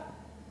دا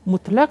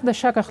مطلق د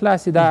شک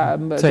خلاصې دا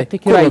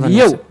دقیقې رایې دي.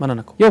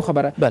 یو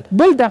خبره.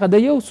 بل دغه د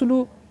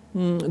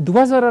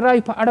 102,000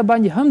 رایو په اړه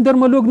باندې هم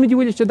درملوګ نه دي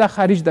ویلي چې دا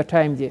خارج د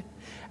ټایم دی.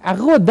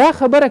 هغه دا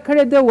خبره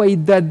کړې ده وایي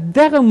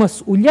دغه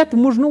مسؤلیت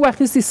موږ نه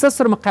واخیستی،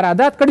 سره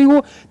مقررات کړي وو،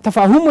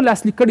 تفاهم مو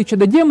لاسلیک کړي چې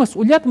د دې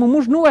مسؤلیت مو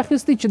موږ نه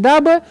واخیستی چې دا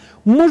به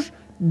موږ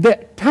د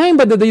ټایم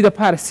به د دوی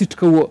دپاره سیټ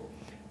کوو.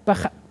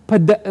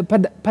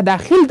 په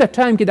داخل د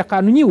ټایم کې د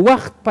قانوني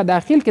وخت په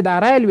داخل کې دا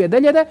رایه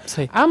لوېدلې ده،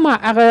 اما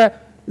هغه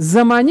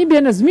زماني بې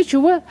نظمي چې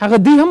وه هغه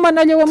دوی هم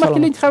منلې وه مخکې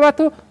له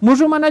انتخاباتو، موږ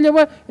هم منلې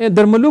وه،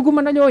 درملوګ هم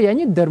منلې وه.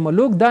 یعنې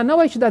درملوګ دا نه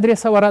وایي چې دا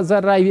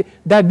 300,000 رایې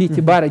دا بې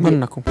اعتباره دي.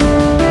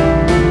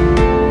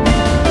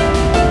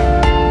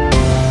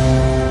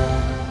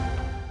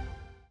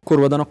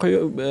 کوربدان آقای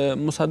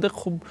مصدق،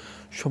 خب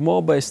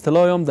شما به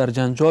اصطلاح هم در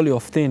جنجال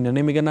یافتین،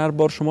 یعنی میگن هر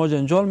بار شما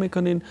جنجال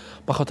میکنین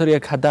به خاطر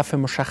یک هدف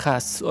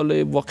مشخص.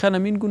 واقعا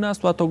همین گونه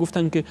است و حتی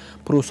گفتن که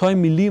پروسه های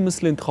ملی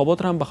مثل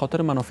انتخابات را هم به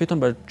خاطر منافعتون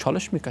به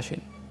چالش میکشین.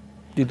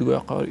 دیدگاه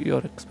آقای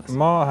یار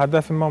قسمت.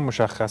 هدف ما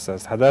مشخص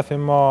است. هدف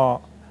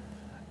ما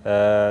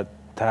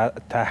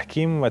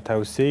تحکیم و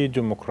توسعه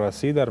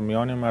دموکراسی در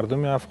میان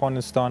مردم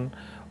افغانستان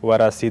و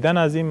رسیدن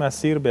از این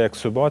مسیر به یک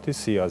ثبات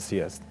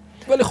سیاسی است.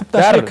 ولی خب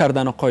تشریح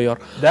کردن آقای یار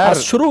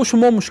از شروع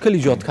شما مشکل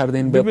ایجاد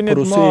کردین به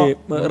پروسه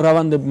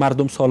روند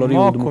مردم سالاری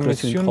و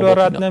دموکراسی انتخابات. ما کمیسیون را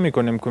رد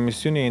نمی‌کنیم.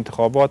 کمیسیون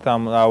انتخابات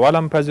هم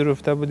اولم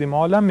پذیرفته بودیم،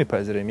 حالا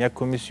میپذیریم. یک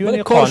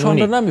کمیسیون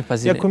قانونی،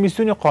 یک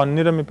کمیسیون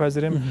قانونی را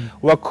میپذیریم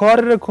و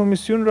کار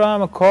کمیسیون را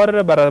هم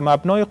کار بر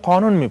مبنای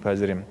قانون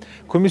میپذیریم.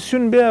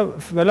 کمیسیون بیا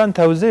فعلا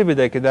توضیح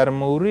بده که در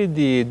مورد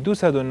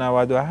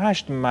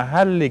 298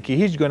 محلی که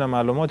هیچ گونه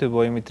معلومات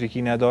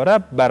بایومتریکی نداره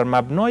بر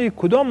مبنای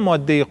کدام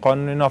ماده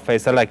قانون اینا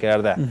فیصله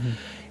کرده.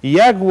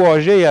 یک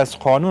واژه از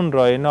قانون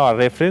را اینا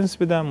رفرنس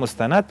بدن،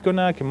 مستند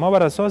کنه که ما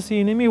بر اساس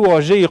اینمی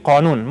واژه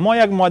قانون، ما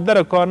یک ماده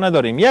را کار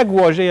نداریم، یک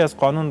واژه از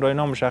قانون را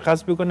اینا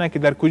مشخص بکنه که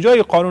در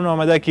کجای قانون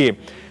آمده که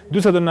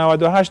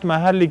 298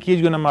 محلی که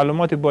هیچ گونه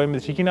معلومات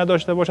بایومتریکی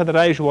نداشته باشد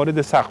رأیش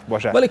وارد سقف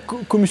باشد. ولی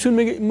کمیسیون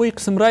میگه ما یک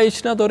قسم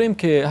رأیش نداریم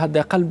که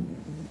حداقل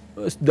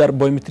در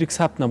بایومتریک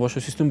ثبت نباشه،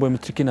 سیستم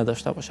بایومتریکی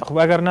نداشته باشه. خب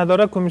اگر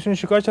نداره کمیسیون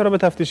شکایت چرا به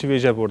تفتیش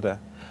ویژه برده؟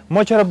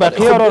 ما چرا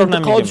بقیه را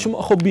نمیگیم؟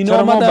 خب بینا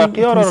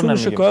آمده کمیسیون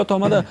شکایات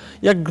آمده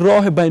یک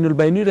راه بین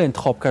البینی را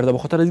انتخاب کرده به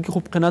خاطر اینکه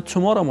خب قناعت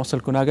شما را حاصل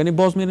کنه. اگر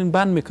باز میرین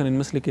بند میکنین،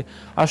 مثل که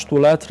 8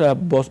 ولایت را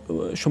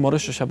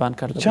شمارشش بند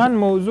کرده.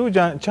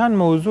 چند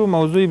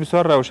موضوع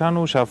بسیار روشن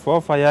و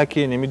شفاف و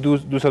یکی نمی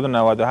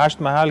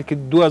 298 محل که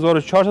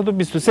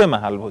 2423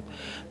 محل بود.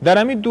 در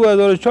همین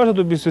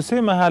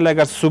 2423 محل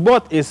اگر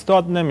ثبات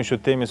استاد نمیشد،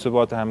 تیم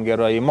ثبات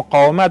همگرایی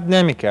مقاومت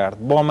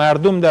نمیکرد، با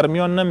مردم در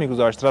میان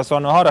نمیگذاشت،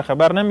 رسانه ها را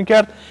خبر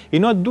نمیکرد،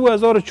 اینا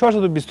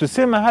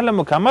 2423 محل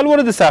مکمل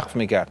وارد سقف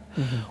میکرد.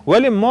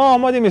 ولی ما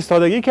آمدیم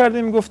استادگی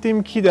کردیم،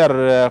 گفتیم که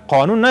در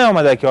قانون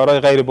نیامده که آرای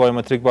غیر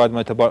بایومتریک باید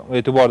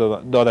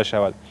اعتبار داده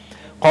شود.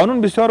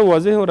 قانون بسیار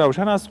واضح و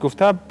روشن است،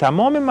 گفته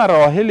تمام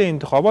مراحل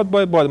انتخابات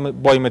باید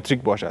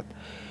بایومتریک باشد.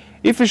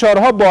 این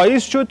فشارها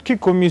باعث شد که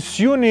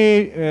کمیسیون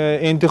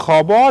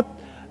انتخابات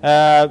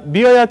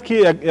بیاید که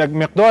یک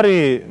مقدار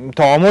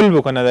تعامل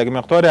بکنه، یک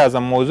مقدار از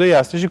موضوع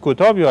اصلیش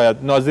کوتاه بیاید.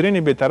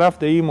 ناظرین به طرف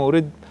در این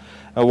مورد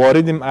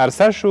وارد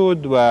عرصه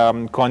شد و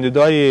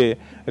کاندیدای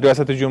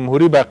ریاست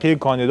جمهوری بقیه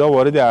کاندیدا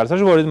وارد عرصه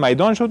شد، وارد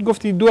میدان شد،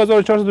 گفتی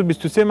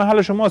 2423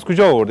 محل شما از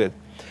کجا آوردید؟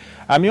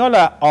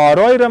 امیال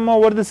آرای را ما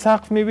وارد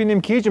سقف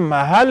میبینیم که هیچ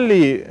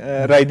محلی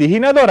رایدهی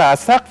نداره، از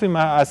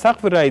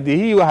سقف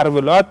رایدهی و هر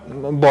ولایت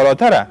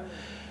بالاتره.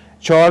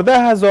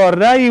 14,000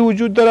 رای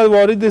وجود دارد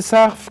وارد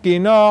سقف که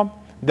اینا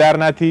در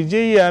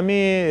نتیجه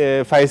همی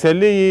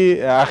فیصله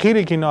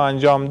اخیری که اینا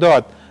انجام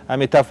داد،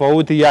 همی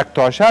تفاوت 1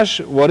 تا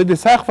 6 وارد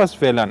سقف است.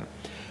 فعلا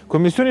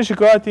کمیسیون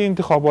شکایات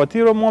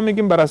انتخاباتی رو ما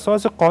میگیم بر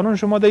اساس قانون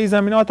شما در این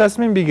زمینه‌ها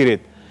تصمیم بگیرید.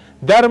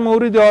 در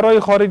مورد آرای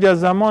خارج از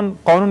زمان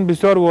قانون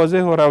بسیار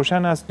واضح و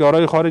روشن است که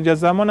آرای خارج از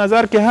زمان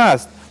نظر که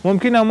هست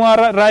ممکنه ما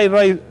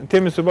رای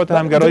تیم ثبات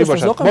همگرایی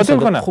باشد باطل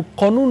کنه. خب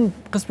قانون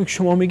قسمی که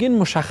شما میگین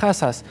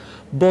مشخص است،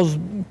 باز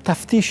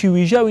تفتیش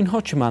ویژه و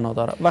اینها چه معنا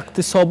داره؟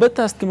 وقتی ثابت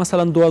است که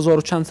مثلا 2000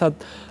 و چند صد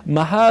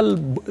محل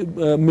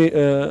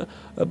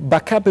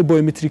بکاپ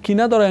بایومتریکی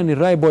نداره، یعنی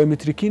رای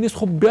بایومتریکی نیست،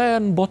 خب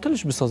بیاین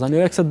باطلش بسازن.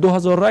 یا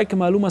 2000 رای که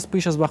معلوم است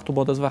پیش از وقت و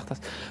بعد از وقت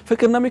است.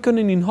 فکر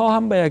نمیکنین اینها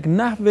هم به یک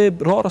نحو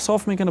راه را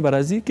صاف میکنه برای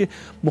از که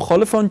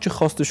مخالف آنچه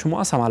خواست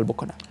شما است عمل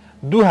بکنه؟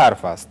 دو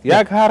حرف است. یک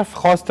حرف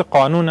خواست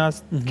قانون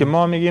است که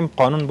ما میگیم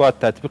قانون باید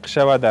تطبیق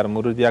شود در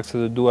مورد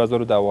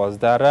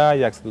 102,012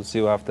 رای،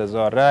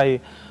 137,000 رای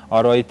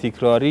آرای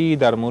تکراری،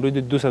 در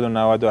مورد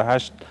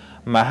 298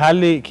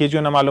 محلی که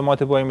جون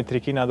معلومات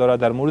بایومتریکی نداره،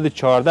 در مورد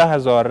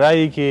 14,000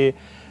 رایی که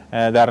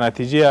در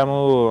نتیجه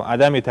همو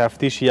عدم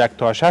تفتیش 1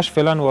 تا 6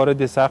 فعلا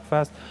وارد سقف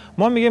است.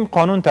 ما میگیم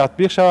قانون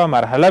تطبیق شود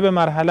مرحله به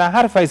مرحله،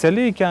 هر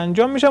فیصله‌ای که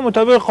انجام میشه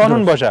مطابق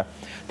قانون باشه.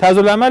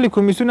 طرزالعمل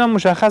کمیسیون هم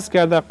مشخص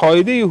کرده،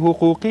 قاعده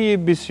حقوقی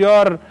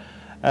بسیار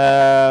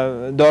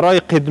دارای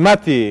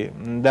قدمتی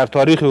در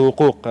تاریخ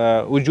حقوق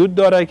وجود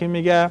داره که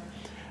میگه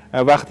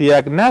وقتی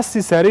یک نص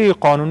صریح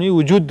قانونی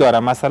وجود داره،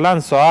 مثلا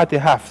ساعت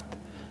 7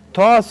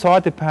 تا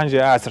ساعت 5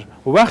 عصر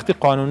وقت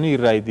قانونی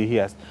رای دهی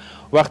است،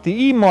 وقتی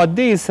این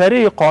ماده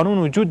صریح قانون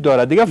وجود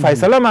داره دیگه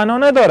فیصله معنا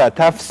نداره،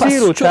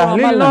 تفسیر و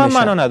تحلیل نه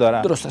معنا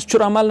نداره. درست است.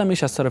 چرا عمل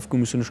نمیشه از طرف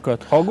کمیسیون شکایات؟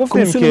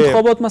 کمیسیون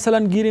انتخابات مثلا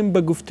گیریم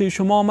به گفته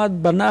شما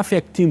آمد به نفع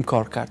یک تیم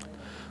کار کرد،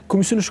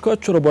 کمیسیون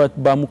شکایات چرا باید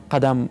به مو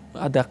قدم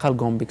حداقل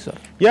گام بگذاره؟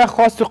 یک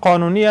خواست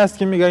قانونی است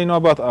که میگه اینا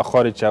باید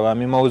خارج شود،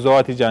 می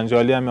موضوعات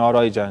جنجالی هم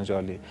آرای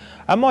جنجالی.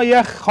 اما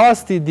یک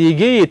خواست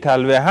دیگه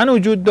تلویحاً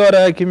وجود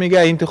داره که میگه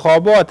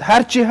انتخابات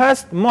هرچی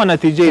هست ما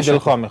نتیجه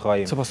دلخواه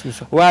میخواهیم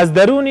و از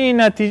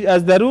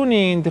درون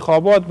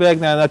انتخابات به یک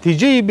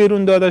نتیجه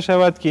بیرون داده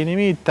شود که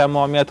اینمی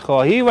تمامیت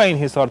خواهی و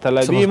انحصار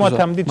طلبی ما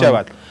تمدید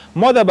شود.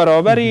 ما در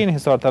برابر این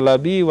انحصار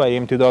طلبی و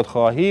امتداد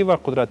خواهی و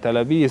قدرت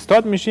طلبی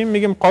استاد میشیم،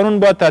 میگیم قانون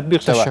باید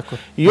تطبیق شود.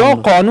 یا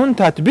قانون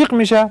تطبیق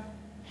میشه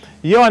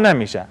یا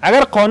نمیشه.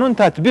 اگر قانون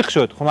تطبیق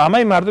شد، خب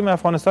همه مردم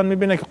افغانستان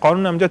میبینه که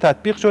قانون همجا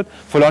تطبیق شد،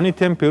 فلانی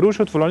تیم پیرو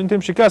شد، فلانی تیم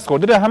شکست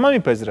خورد، همه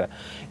میپذیره.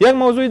 یک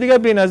موضوع دیگه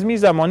بی‌نظمی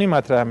زمانی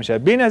مطرح میشه.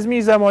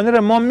 بی‌نظمی زمانی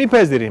را ما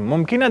میپذیریم،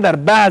 ممکنه در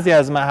بعضی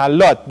از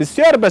محلات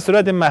بسیار به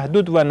صورت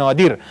محدود و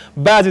نادر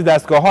بعضی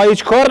دستگاه ها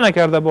هیچ کار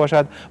نکرده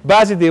باشد،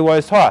 بعضی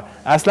دیوایس ها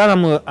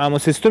اصلا هم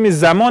سیستم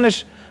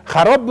زمانش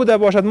خراب بوده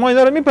باشد، ما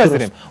اینا رو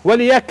میپذیریم.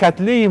 ولی یک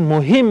کتله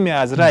مهمی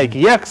از رای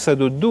که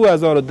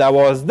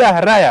 102,012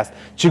 رای است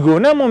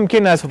چگونه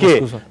ممکن است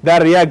که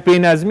در یک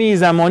بی‌نظمی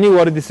زمانی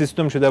وارد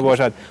سیستم شده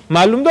باشد؟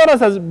 معلوم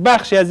دارد از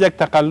بخشی از یک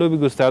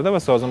تقلب گسترده و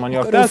سازمان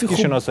یافته است که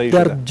شناسایی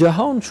شده. در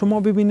جهان شما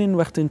ببینین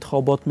وقتی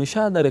انتخابات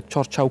میشه در یک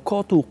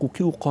چارچوکات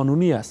حقوقی و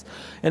قانونی است،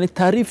 یعنی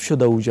تعریف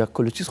شده اوجا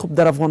کل چیز. خب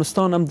در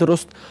افغانستان هم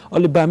درست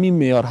علی به همین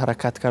معیار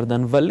حرکت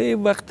کردن، ولی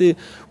وقتی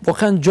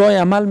واقعا جای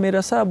عمل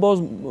میرسه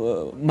باز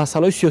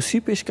مسائل سیاسی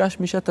پیشکش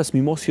میشه،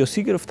 تصمیمات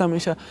سیاسی گرفته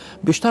میشه،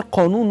 بیشتر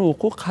قانون و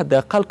حقوق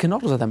حداقل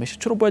کنار زده میشه.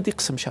 چرا باید این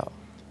قسم شود؟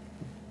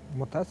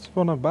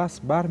 متاسفانه بس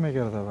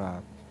برمیگرده و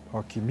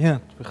حاکمیت،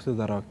 وقتی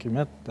در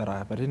حاکمیت در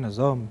رهبری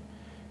نظام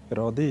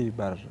اراده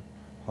بر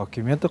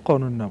حاکمیت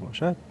قانون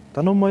نباشد،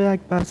 تنها ما یک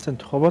بحث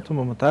انتخابات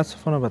ما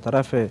متاسفانه به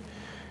طرف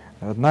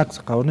نقض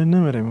قوانین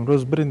نمیریم.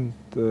 امروز برین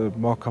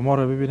محکمه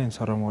رو ببینین،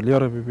 سرمالی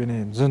رو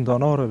ببینین،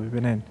 زندان ها رو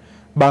ببینین،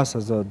 بحث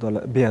از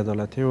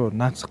بی‌عدالتی و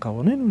نقض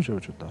قوانین اونجا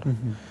وجود داره.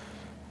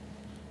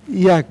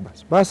 یک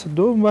بس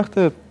دوم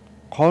وقت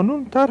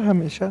قانون تر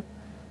همیشه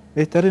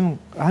بهترین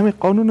همین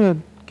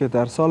قانون که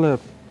در سال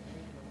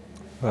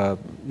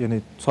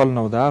یعنی سال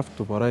 97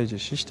 دوباره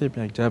شیشتیم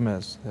یک جمع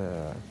از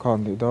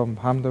کاندیدام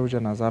هم دوجه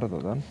نظر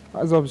دادن.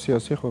 احزاب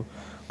سیاسی خب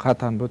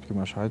قطعا بود که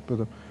مشاهد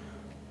بودم،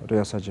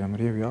 ریاست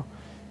جمهوری یا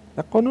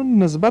یک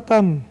قانون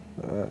نسبتا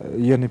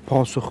یعنی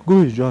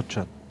پاسخگو ایجاد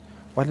شد،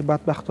 ولی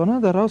بدبختانه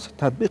در راست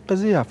تطبیق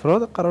قضیه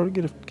افراد قرار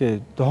گرفت که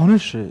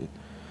دانش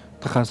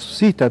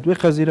تخصصی تطبیق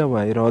قضیه و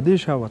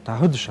ارادهش و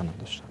تعهدش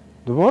نداشتن.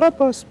 دوباره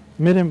پس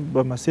میریم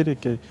به مسیری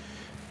که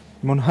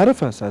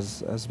منحرف است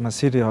از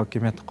مسیر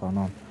حاکمیت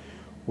قانون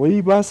و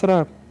این بحث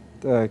را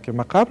که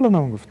من قبلا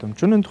هم گفتم،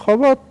 چون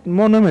انتخابات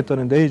ما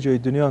نمیتونیم در جای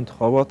دنیا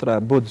انتخابات را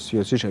بود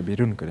سیاسیش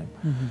بیرون کنیم.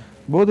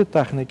 بود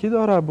تکنیکی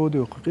داره، بود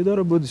حقوقی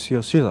داره، بود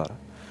سیاسی داره.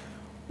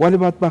 ولی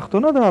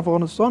بدبختانه در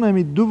افغانستان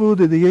همین دو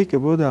بود دیگه که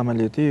بود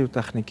عملیاتی و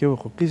تکنیکی و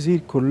حقوقی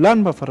زیر کلا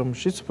به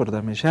فراموشی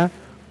سپرده میشه،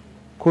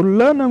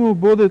 کلا هم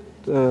بود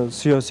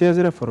سیاسی از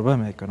زیر فربه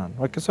میکنن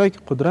و کسایی که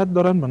قدرت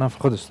دارن به نفع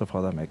خود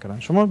استفاده میکنن.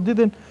 شما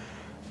دیدین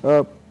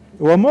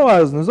و ما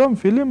از نظام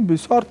فیلم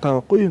بسیار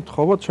توقع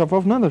انتخابات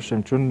شفاف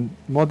نداشتیم، چون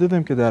ما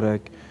دیدیم که در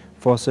یک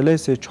فاصله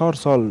 3-4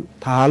 سال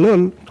تحلیل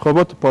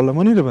انتخابات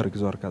پارلمانی رو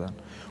برگزار کردن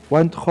و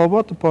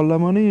انتخابات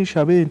پارلمانی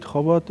شبیه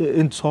انتخابات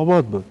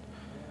انتصابات بود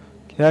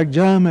که یک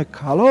جمع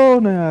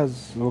کلان از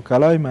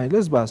وکلای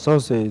مجلس به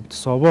اساس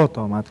انتصابات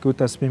آمد که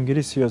تصمیم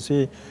گیری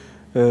سیاسی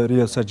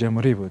ریاست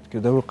جمهوری بود که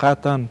در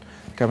قطعا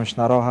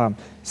کمیشنرها هم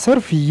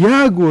صرف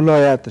یک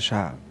ولایتش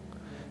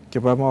که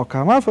به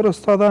محکمه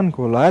فرستادن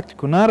که ولایت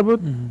کنر بود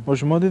و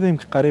شما دیدیم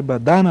که قریب به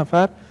 10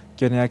 نفر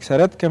یعنی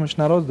اکثریت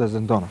کمیشنرها در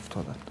زندان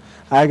افتادن.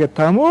 اگر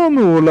تمام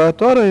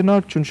ولایت ها را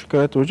اینا چون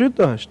شکایت وجود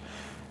داشت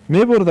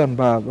می بردن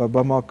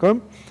به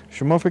محکم،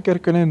 شما فکر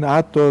کنین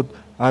حتی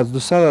از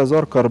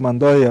 200,000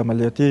 کارمندای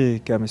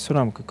عملیاتی کمیسیون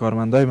هم که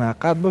کارمندای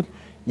موقت بود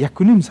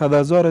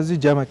 1,500,000 از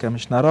جمع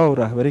کمیشنرها و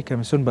رهبری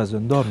کمیسیون به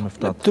زندان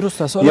افتاد.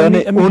 درست است. یعنی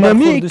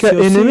اونمی که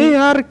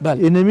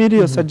اینمی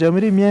ریاست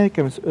جمهوری میای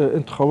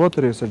انتخابات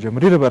ریاست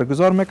جمهوری رو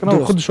برگزار میکنه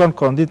و خودشان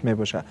کاندید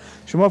میباشه.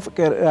 شما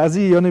فکر از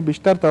این یعنی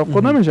بیشتر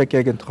توقع نمیشه که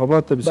یک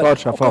انتخابات بسیار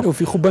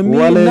شفاف. خب به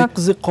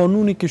نقض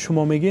قانونی که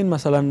شما میگین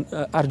مثلا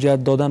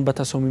ارجحیت دادن به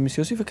تصامیم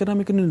سیاسی فکر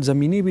نمیکنین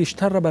زمینه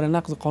بیشتر را برای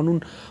نقض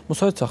قانون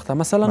مساعد ساخته؟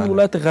 مثلا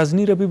ولایت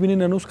غزنی را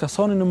ببینین هنوز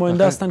کسان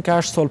نماینده هستند که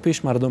 8 سال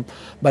پیش مردم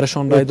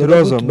برشان رای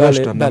داده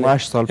بود. بله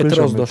 8 سال پیش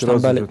اعتراض داشتن.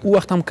 بله او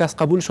وقت هم کس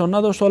قبولشان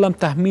نداشت، حالا هم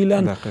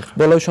تحمیلا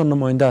بالایشان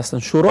نماینده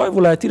هستند. شورای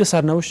ولایتی را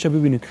سرنوشت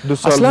ببینید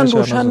اصلا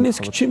روشن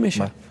نیست که چی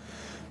میشه.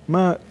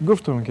 ما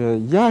گفتم که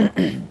یک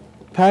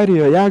تری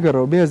یا یک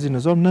عرابی از این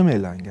نظام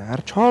نمیلنگه. هر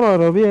 4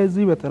 عرابی از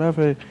این به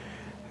طرف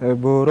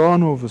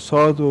بحران و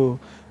فساد و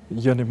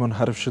یعنی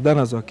منحرف شدن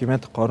از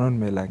حاکمیت قانون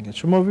میلنگه.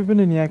 شما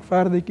ببینید یک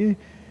فردی که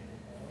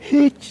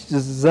هیچ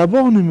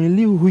زبان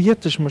ملی و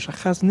هویتش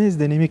مشخص نیست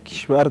در این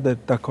کشور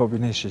در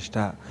کابینه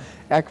ششته،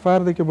 یک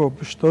فرد که با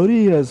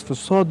پشتاری از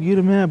فساد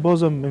گیر میه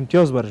بازم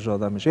امتیاز برش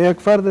داده میشه، یک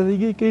فرد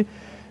دیگه که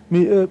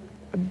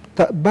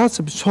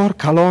بس بسیار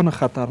کلان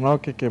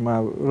خطرناکه که ما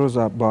روز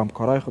با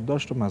همکارای خود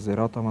داشتم از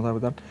هرات آمده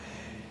بودن.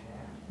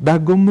 در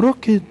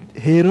گمرک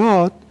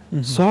هرات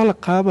سال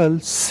قبل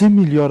 3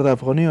 میلیارد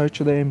افغانی عاید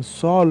شده،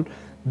 امسال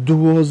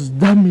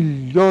 12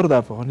 میلیارد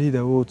افغانی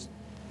در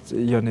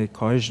یعنی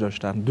کاهش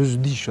داشتن،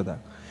 دزدی شدن.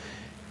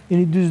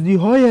 یعنی دزدی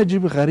های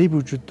عجیب غریب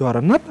وجود داره.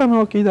 نه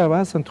تنها که در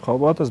بحث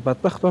انتخابات از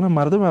بدبختانه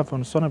مردم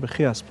افغانستان به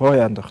خی از پای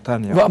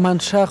انداختن و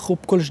منشأ خوب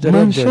کلش در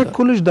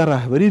در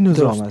رهبری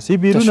نظام است.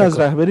 بیرون از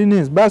رهبری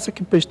نیست. بحث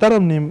که پیشتر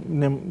هم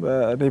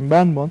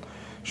نیمبند ماند.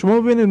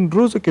 شما ببینید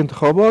روز که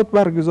انتخابات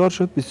برگزار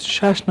شد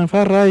 26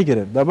 نفر رای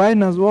گرفت. در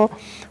بین از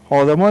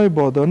آدمای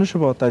با دانش و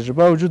با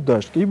تجربه وجود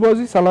داشت که این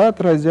بازی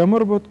صلاحیت رئیس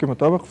جمهور بود که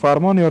مطابق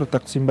فرمان یا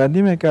تقسیم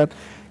بندی میکرد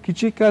که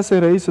چی کسی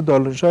رئیس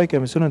دارالانشای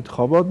کمیسیون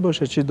انتخابات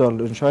باشه، چی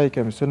دارالانشای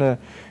کمیسیون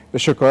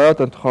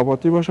شکایات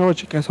انتخاباتی باشه و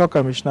چی کسا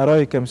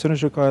کمیشنرای کمیسیون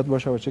شکایات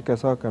باشه و چی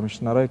کسا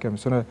کمیشنرای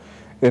کمیسیون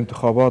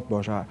انتخابات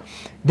باشه.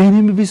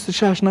 دینیم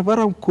 26 نفر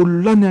هم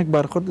کلا یک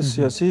برخورد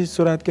سیاسی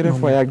صورت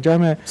گرفت و یک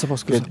جمع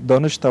که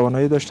دانش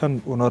توانایی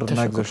داشتن اونا رو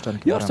نگذاشتن.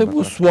 یار صاحب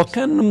اوس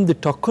واقعا د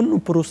ټاکنو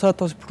پروسه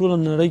تاسو په ټوله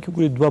نړۍ کې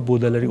ګورئ دوه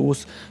بوده لري.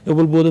 اوس یو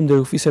بل بودم د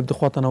روفي صاحب د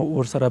خواته نه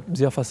ورسره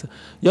ضیافه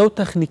یو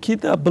تخنیکي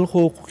ده بل خو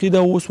حقوقي ده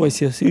اوس وای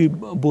سیاسي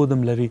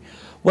بودم لري.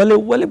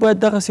 ولی باید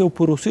دغه یو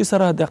پروسې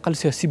سره حداقل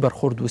سیاسي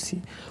برخورد وسی،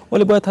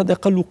 ولی باید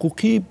حداقل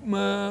حقوقي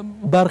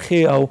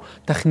برخې او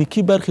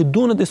تخنیکي برخې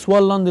دونه د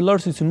سوال لاندې لاړ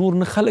شي چې نور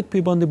نه خلک پې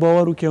باندې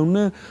باور وکړي او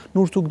نه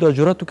نور څوک دا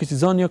جرأت وکړي چې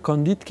ځان یا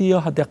کاندید کړي یا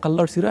حداقل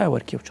لاړ شي رایه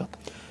ورکړي یو چاته.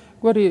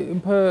 ګورې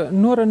په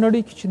نوره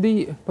نړۍ کې چې دی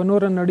په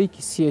نوره نړۍ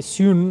کې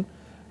سیاسیون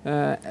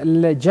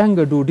له جنګ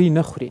ډوډۍ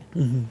نه خوري.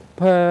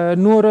 په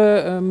نوره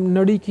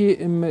نړۍ کې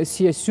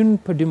سیاسیون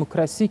په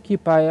ډیموکراسي کې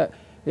په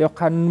یو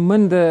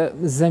قانونمند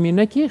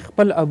زمینه کې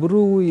خپل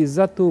ابرو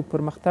عزت و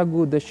پرمختګ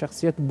و د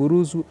شخصیت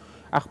بروز و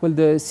خپل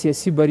د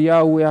سیاسي بریا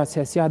و یا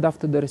سیاسي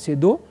هدف ته د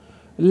رسیدو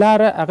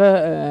لاره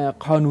هغه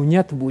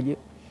قانونیت بولي.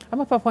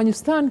 اما په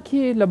افغانستان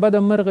کې له بده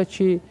مرغه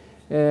چې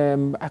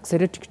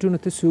اکثریت ټکټونه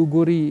تاسو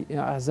وګورئ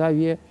اعضاو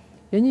یې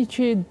یعنی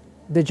چې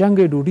د جنګ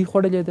ډوډۍ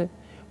خوړلې ده،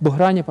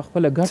 بحران یې په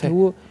خپله ګټه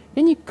و.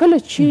 یعنی کله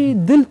چې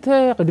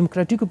دلته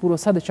ډیموکراتیکه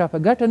پروسه د چا په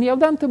ګټه نه یو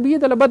دام طبیعي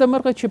ده له بده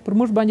مرغه چې پر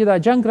موږ باندې دا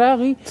جنګ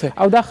راغی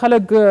او دا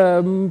خلک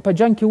په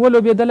جنګ کې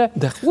ولوبېدله.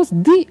 اوس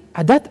دی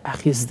عادت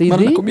اخیستی دی.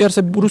 مننه کوم یار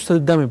صاحب وروسته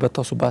د دمې به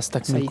تاسو بحث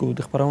تکمیل کوو.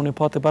 د خپرونې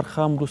پاتې برخه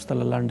هم وروسته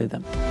له لنډې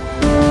دم.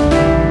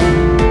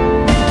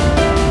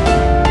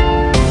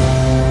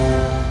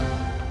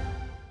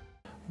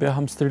 بیا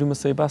هم ستړي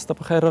مسئ بحث ته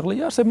په خیر راغلی.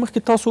 یار صاحب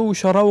مخکې تاسو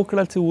اشاره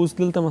وکړل چې اوس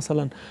دلته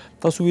مثلا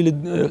تاسو ویل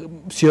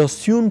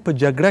سیاسیون په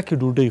جګړه کې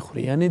ډوډۍ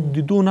خوري، یعنی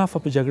د دو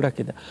نافه په جګړه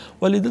کې ده.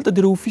 ولې دلته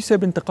د روفي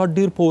صاحب انتقاد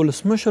ډیر په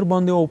ولسمشر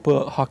باندې او په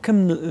حاکم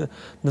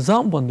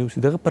نظام باندې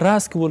اوسي، دغه په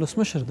راس کې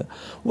ولسمشر ده.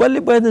 ولې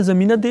باید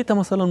زمینه دې ته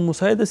مثلا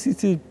مساعده سي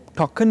چې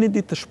ټاکنې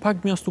دې تر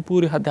 6 میاشتو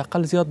پورې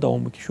حداقل زیات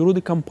دوام وکړي؟ شروع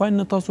د کمپاین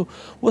نه تاسو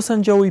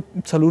وسنجوئ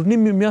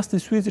 4.5 میاشتې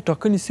سوې چې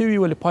ټاکنې سوي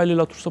ولې پایلې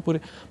لا تر اوسه پورې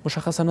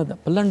مشخصه نه ده.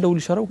 په لنډ ډول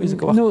اشاره وکړئ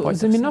ځکه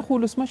وخت زمینه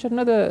خو ولسمشر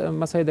نه ده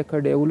مساعده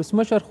کړې.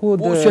 ولسمشر خو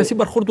د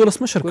سیاسي برخورد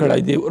ولسمشر کړی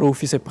دی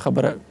روفي صاحب په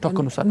خبره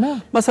ټاکنو سره.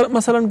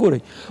 مثلا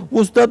ګورئ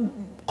اوس دا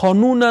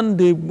قانونا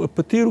د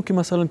په تیرو کې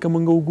مثلا که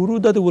موږ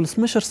وګورو دا د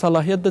ولسمشر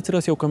صلاحیت ده چې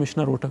راسي یو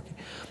کمیشنر وټاکي.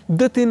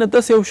 د تې نه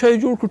داسې یو شی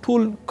جوړ کړو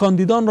ټول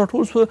کاندیدان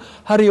راټول سوه،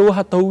 هر یوه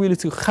حتی وویل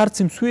چې خرڅ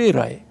هم سوې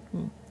رایې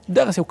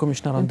دغسې یو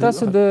کمیشنران.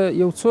 تاسو د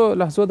یو څو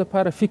لحظو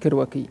دپاره فکر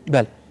وکړئ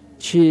بله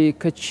چې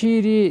که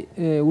چیرې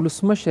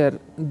ولسمشر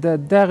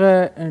د دغه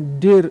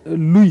ډېر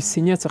لوی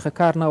سینې څخه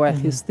کار نه وای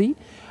اخیستی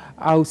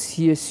او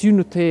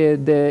سیاسیونو ته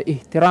د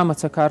احترام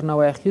څخه کار نه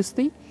وای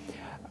اخیستی،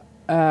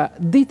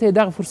 دوی ته یې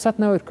دغه فرصت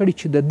نه ورکړی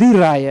چې د دوی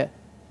رایه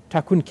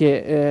ټاکونکې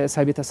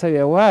ثابته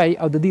سوې وای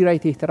او د دوی رایې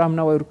ته احترام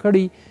نه وای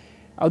ورکړی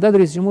او دا د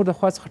رئیس جمهور د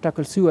خوا څخه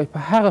ټاکل سوي وای. په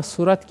هغه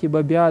صورت کې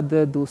به بیا د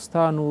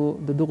دوستانو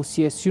د دغو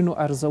سیاسیونو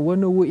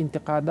ارزونه و،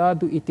 انتقادات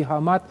و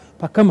اتهامات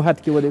په کم حد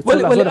کې ودی.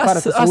 ولې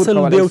اصل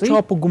د یو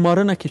چا په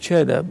ګمارنه کې چې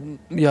ده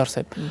یار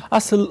صاحب،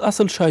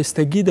 اصل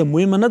شایستګي ده،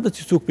 مهمه نه ده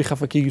چې څوک پې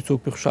خفه کېږي څوک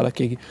پې خوشحاله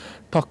کېږي.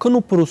 ټاکنو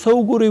پروسه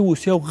وګورئ،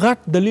 اوس یو غټ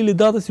دلیل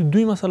دا ده چې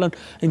دوی مثلا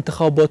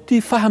انتخاباتي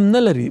فهم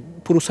نه لري،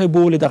 پروسه به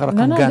ولې دغه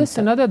رقم ګڼ داسې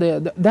نه ده،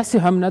 داسې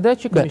هم نه ده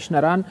چې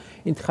کمیشنران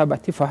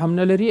انتخاباتي فهم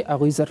نه لري،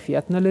 هغوی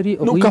ظرفیت نه لري.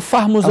 نو که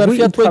فهم و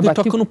ظرفیت وای د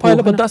ټاکنو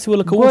پایله به داسې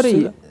ولکه اوس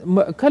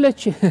کله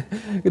چې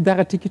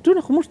دغه ټیکټونه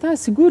خو موږ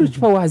تاسې ګورو چې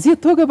په واضح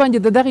توګه باندې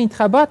د دغه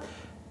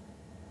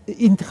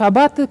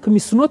انتخابات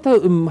کمیسیونو ته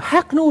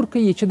حق نه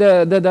ورکوي چې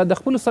د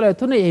خپلو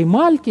صلاحیتونو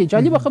اعمال کړي.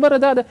 جالبه خبره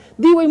دا ده،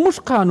 دوی وایي موږ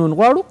قانون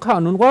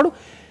غواړو.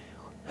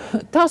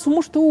 تاسو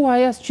موږ ته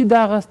ووایاست چې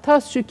دغه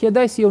تاسو چې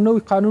کیدای سي یو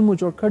نوی قانون مو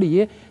جوړ کړی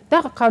یې،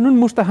 دغه قانون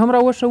موږ ته هم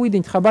راوښوئ، د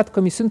انتخابات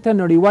کمیسیون ته،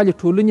 نړیوالې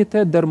ټولنې ته،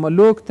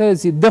 درملوک ته،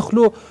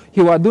 زیدخلو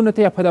هیوادونو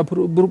ته یا په دغه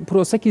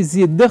پروسه کې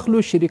زیدخلو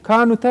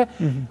شریکانو ته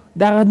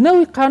دغه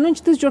نوی قانون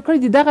چې تاسو جوړ کړی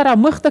دی دغه را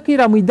مخته کړئ،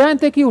 را میدان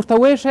ته کړئ، ورته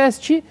وایئ ښایست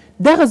چې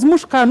دغه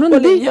زموږ قانون دی.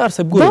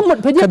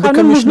 په دې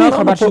قانون موږ نه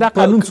خبر چې دا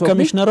قانون څوک دی.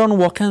 کمیشنرانو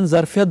واقعا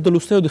ظرفیت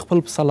درلودی او د خپل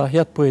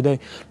صلاحیت پوهېدی،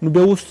 نو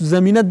بیا اوس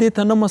زمینه دې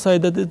ته نه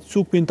مساعده ده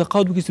څوک په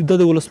انتقاد وکړي چې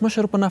د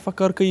ولسمشر په نفع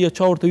کار کوي یا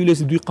چا ورته ویلی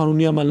چې دوی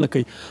قانوني عمل نه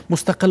کوي.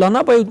 مستقلانه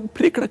به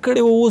پرېکړه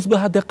کړې وه، اوس به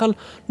حداقل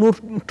نور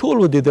ټول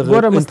و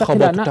دغه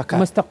انتخاباتو ټاکه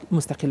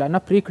مستقلانه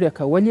پرېکړې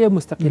کولې،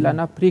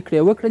 مستقلانه پرېکړې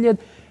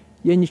وکړلې.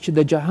 یعنی چې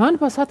د جهان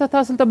په سطحه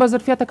تاسو ته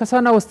بظرفیته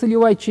کسان راوستلي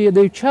وای چې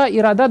د چا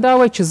اراده دا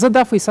وای چې زه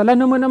دا فیصله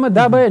نه منم،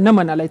 دا به نه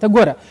منلی. ته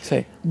ګوره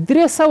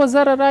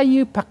 300,000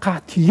 رایې په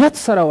قاطعیت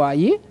سره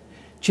وایي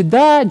چې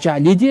دا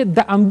جعلي دي.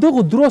 د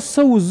همدغو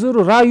 300,000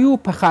 رایو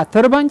په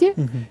خاطر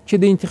باندې چې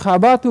د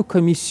انتخاباتو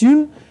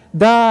کمیسیون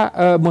دا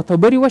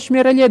معتبرې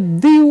وشمېرلې،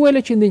 دوی وویل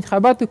چې د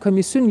انتخاباتو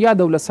کمیسیون یا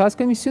دولتساز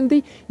کمیسیون دی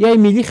یا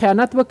ملي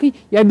خیانت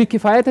وکړي یا بې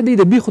کفایته دی،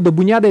 د بیخو د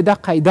بنیاده دا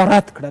قاعده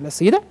رد کړله.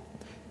 سیده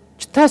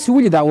چې تاسې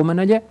ولې دا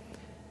ومنلې؟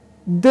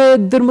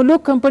 د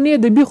درملوک کمپنۍ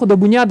د بیخو د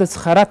بنیاده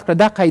څخه رد کړه،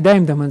 دا قاعده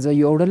هم د منځه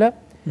یوړله.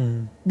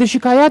 د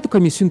شکایاتو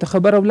کمیسیون ته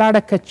خبره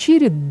ولاړه که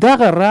چیرې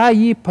دغه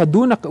رایې په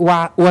دونه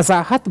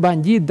وضاحت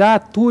باندې دا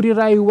تورې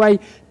رایې وای،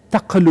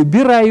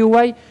 تقلبي رایې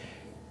وای.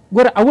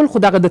 ګوره اول خو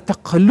دغه د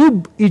تقلب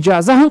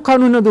اجازه هم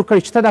قانون نه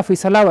درکړی چې ته دا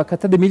فیصله وکړه،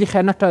 ته د ملي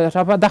خیانت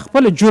دا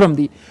خپله جرم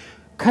دی.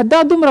 که دا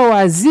دومره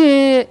واضح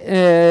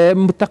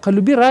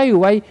تقلبي رایې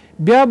وای،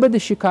 بیا به د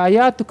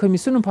شکایاتو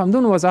کمیسیون په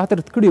همدونه وضاحت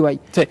رد کړي وای.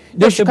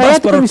 د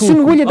شکایاتو کمیسیون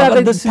ولې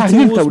دا د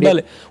تحلیل ته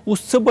وړي؟ اوس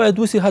څه باید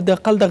وسي؟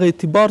 حداقل دغه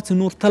اعتبار چې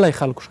نور تلی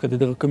خلکو شکه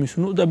دغه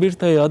کمیسیونو دا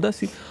بیرته یاده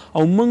سي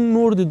او موږ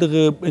نور د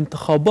دغه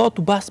انتخاباتو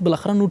بحث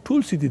بالاخره نور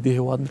ټول سي د دې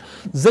هیواد نه،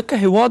 ځکه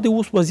هیواد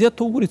اوس وضعیت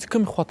ته وګورئ چې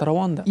کومې خواته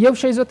روان ده. یو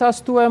شی زه تاسو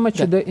ته وایم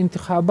چې د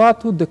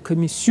انتخاباتو د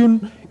کمیسیون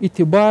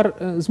اعتبار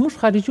زموږ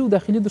خارجي او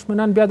داخلي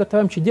دښمنان بیا درته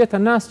وایم چې دې ته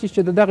ناست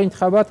چې د دغه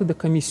انتخاباتو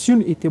د کمیسیون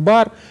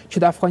اعتبار چې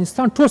د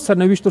افغانستان ټول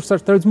سرنوشت ورسره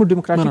تړلی، زموږ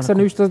ډیموکراتیک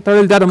سرنوشت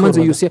تړلی، دا د منځه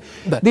یوسي.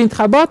 د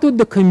انتخاباتو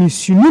د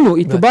کمیسیونونو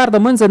اعتبار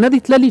د منځه نه دی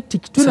تللی،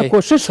 ټیکټونه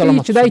کوشش کوي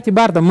چې دا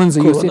اعتبار د منځه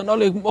یوسي.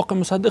 آقای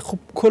مصدق، خب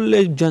کل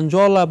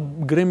جنجال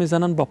گره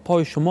میزنن با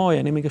پای شما،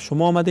 یعنی میگه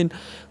شما آمدین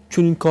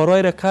چون این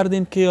کارهایی را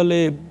کردین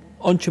که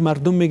آنچه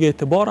مردم میگه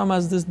اعتبار هم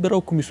از دست بره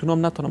و کمیسیون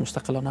هم نتونه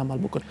مستقلانه عمل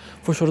بکنه.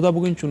 فشرده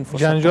بگوین چون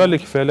جنجالی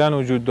که فعلا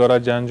وجود داره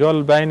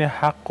جنجال بین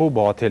حق و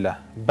باطله،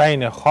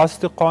 بین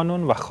خواست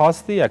قانون و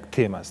خواست یک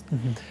تیم است.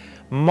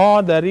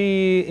 ما در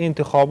این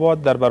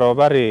انتخابات در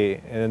برابر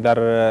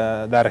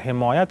در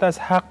حمایت از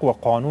حق و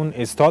قانون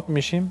ایستاد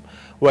میشیم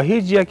و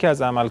هیچ یکی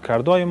از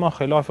عملکردهای ما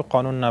خلاف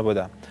قانون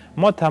نبوده.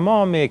 ما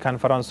تمام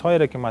کنفرانس هایی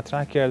را که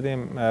مطرح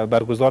کردیم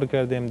برگزار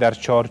کردیم در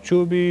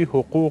چارچوب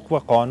حقوق و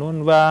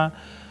قانون و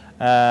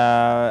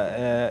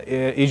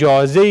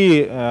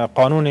اجازه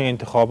قانون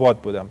انتخابات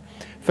بودم.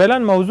 فعلا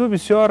موضوع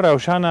بسیار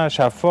روشن،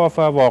 شفاف،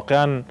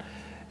 واقعا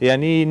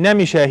یعنی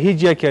نمیشه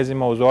هیچ یک از این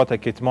موضوعات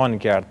کتمان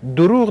کرد.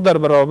 دروغ در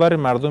برابر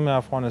مردم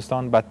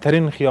افغانستان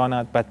بدترین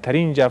خیانت،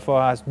 بدترین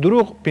جفا است.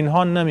 دروغ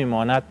پنهان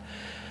نمیماند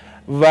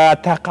و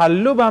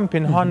تقلب هم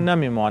پنهان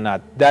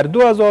نمیماند. در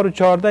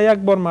 2014 یک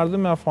بار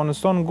مردم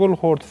افغانستان گل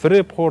خورد،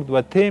 فریب خورد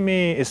و تیم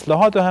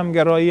اصلاحات و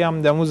همگرایی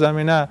هم در اون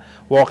زمینه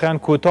واقعا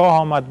کوتاه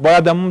آمد.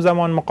 باید در اون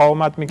زمان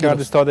مقاومت میکرد،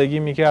 استادگی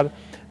میکرد.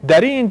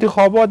 در این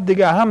انتخابات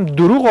دیگه هم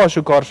دروغ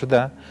آشکار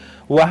شده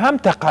و هم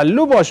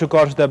تقلب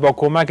آشکار شده با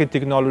کمک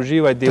تکنولوژی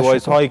و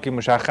دیوایس هایی که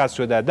مشخص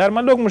شده. در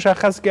ملوک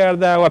مشخص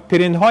کرده و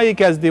پرینت هایی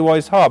که از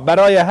دیوایس ها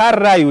برای هر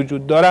رای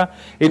وجود داره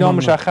اینا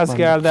مشخص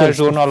کرده،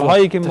 ژورنال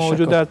هایی که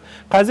موجود است.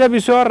 قضیه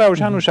بسیار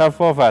روشن و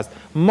شفاف است.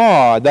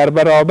 ما در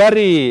برابر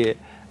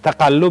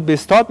تقلب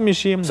استاد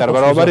میشیم، در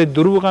برابر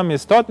دروغ هم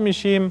استاد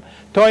میشیم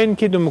تا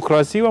اینکه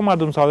دموکراسی و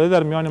مردم سالاری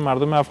در میان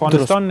مردم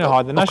افغانستان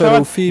نهاده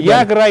نشود. یک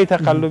رأی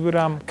تقلبی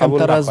را هم قبول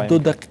کمتر از 2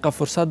 نخواهیم. دقیقه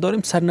فرصت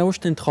داریم.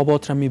 سرنوشت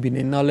انتخابات را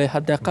میبینین، ناله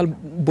حداقل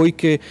بایی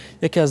که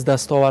یکی از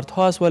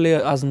دستاوردها است، ولی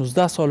از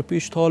 19 سال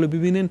پیش تا حالا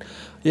ببینین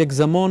یک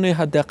زمان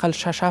حداقل 6-7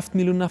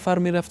 میلیون نفر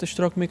میرفت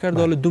اشتراک میکرد،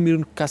 حالا 2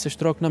 میلیون کس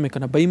اشتراک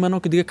نمیکنه. به این معنا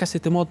که دیگه کس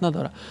اعتماد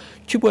نداره.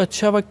 چی باید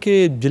شود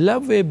که جلو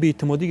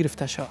بی‌اعتمادی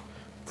گرفته شود؟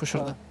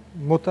 فشرده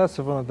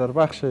متاسفانه در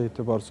بخش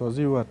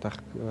اعتبارسازی و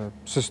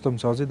سیستم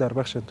سازی در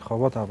بخش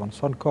انتخابات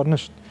افغانستان کار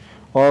نشد.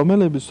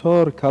 عامل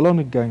بسیار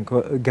کلان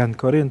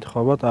گندکاری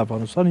انتخابات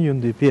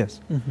افغانستان UNDP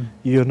است،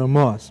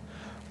 یونما است.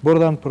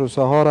 بردن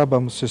پروسه ها را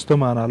به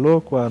سیستم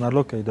آنالوگ و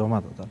آنالوگ ادامه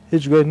دادن.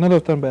 هیچ گاهی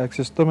نداشتن به یک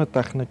سیستم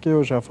تکنیکی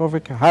و شفافی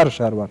که هر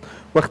شهروند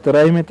وقت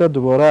رای میده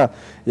دوباره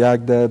یک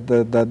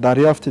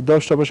دریافتی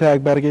داشته باشه،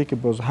 یک برگه که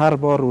باز هر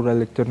بار او را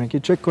الکترونیکی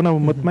چک کنه و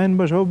مطمئن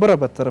باشه و بره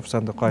به طرف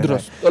صندوق های رای.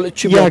 درست.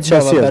 چی باید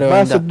شود برای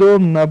بحث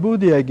دوم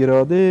نبود یک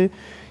اراده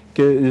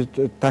که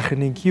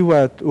تکنیکی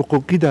و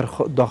حقوقی در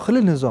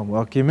داخل نظام و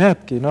حاکمیت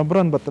که اینا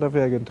برن به طرف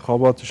یک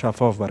انتخابات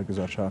شفاف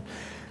برگزار شود.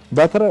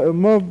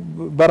 ما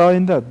برای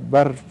آینده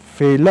بر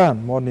فعلا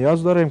ما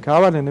نیاز داریم که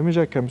اول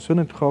نمیشه کمیسیون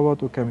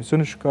انتخابات و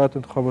کمیسیون شکایات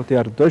انتخاباتی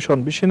هر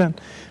دوشان بشینن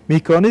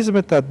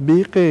میکانیزم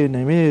تطبیق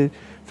نمی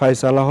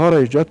فیصله ها را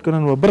ایجاد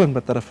کنن و برن به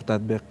طرف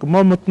تطبیق.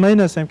 ما مطمئن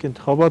هستیم که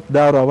انتخابات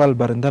دور اول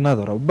برنده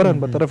نداره، برن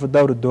به طرف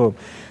دور دوم.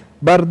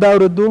 بر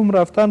دور دوم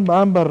رفتن به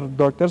هم بر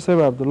دکتر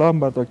صاحب عبدالله هم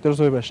بر دکتر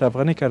صاحب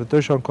اشرفغانی که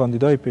دوشان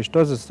کاندیدای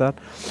پیشتاز هستند،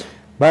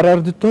 بر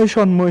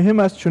اردتایشان مهم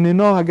است چون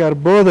اینا اگر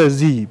بعد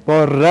از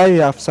با رای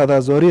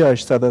 700,000 یا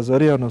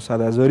 800,000 یا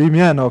 900,000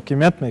 میان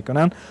حاکمیت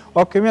میکنن،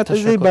 حاکمیت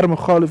از بر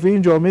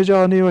مخالفین جامعه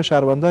جهانی و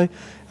شهروندای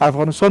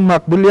افغانستان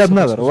مقبولیت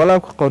نداره ولو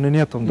که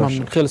قانونیت هم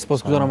داشته. خیلی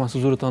سپاسگزارم از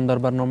حضورتان در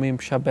برنامه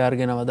امشب به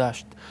ارگ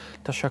 98.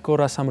 تشکر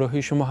از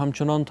همراهی شما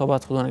همچنان. تا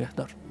بعد، خدا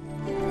نگهدار.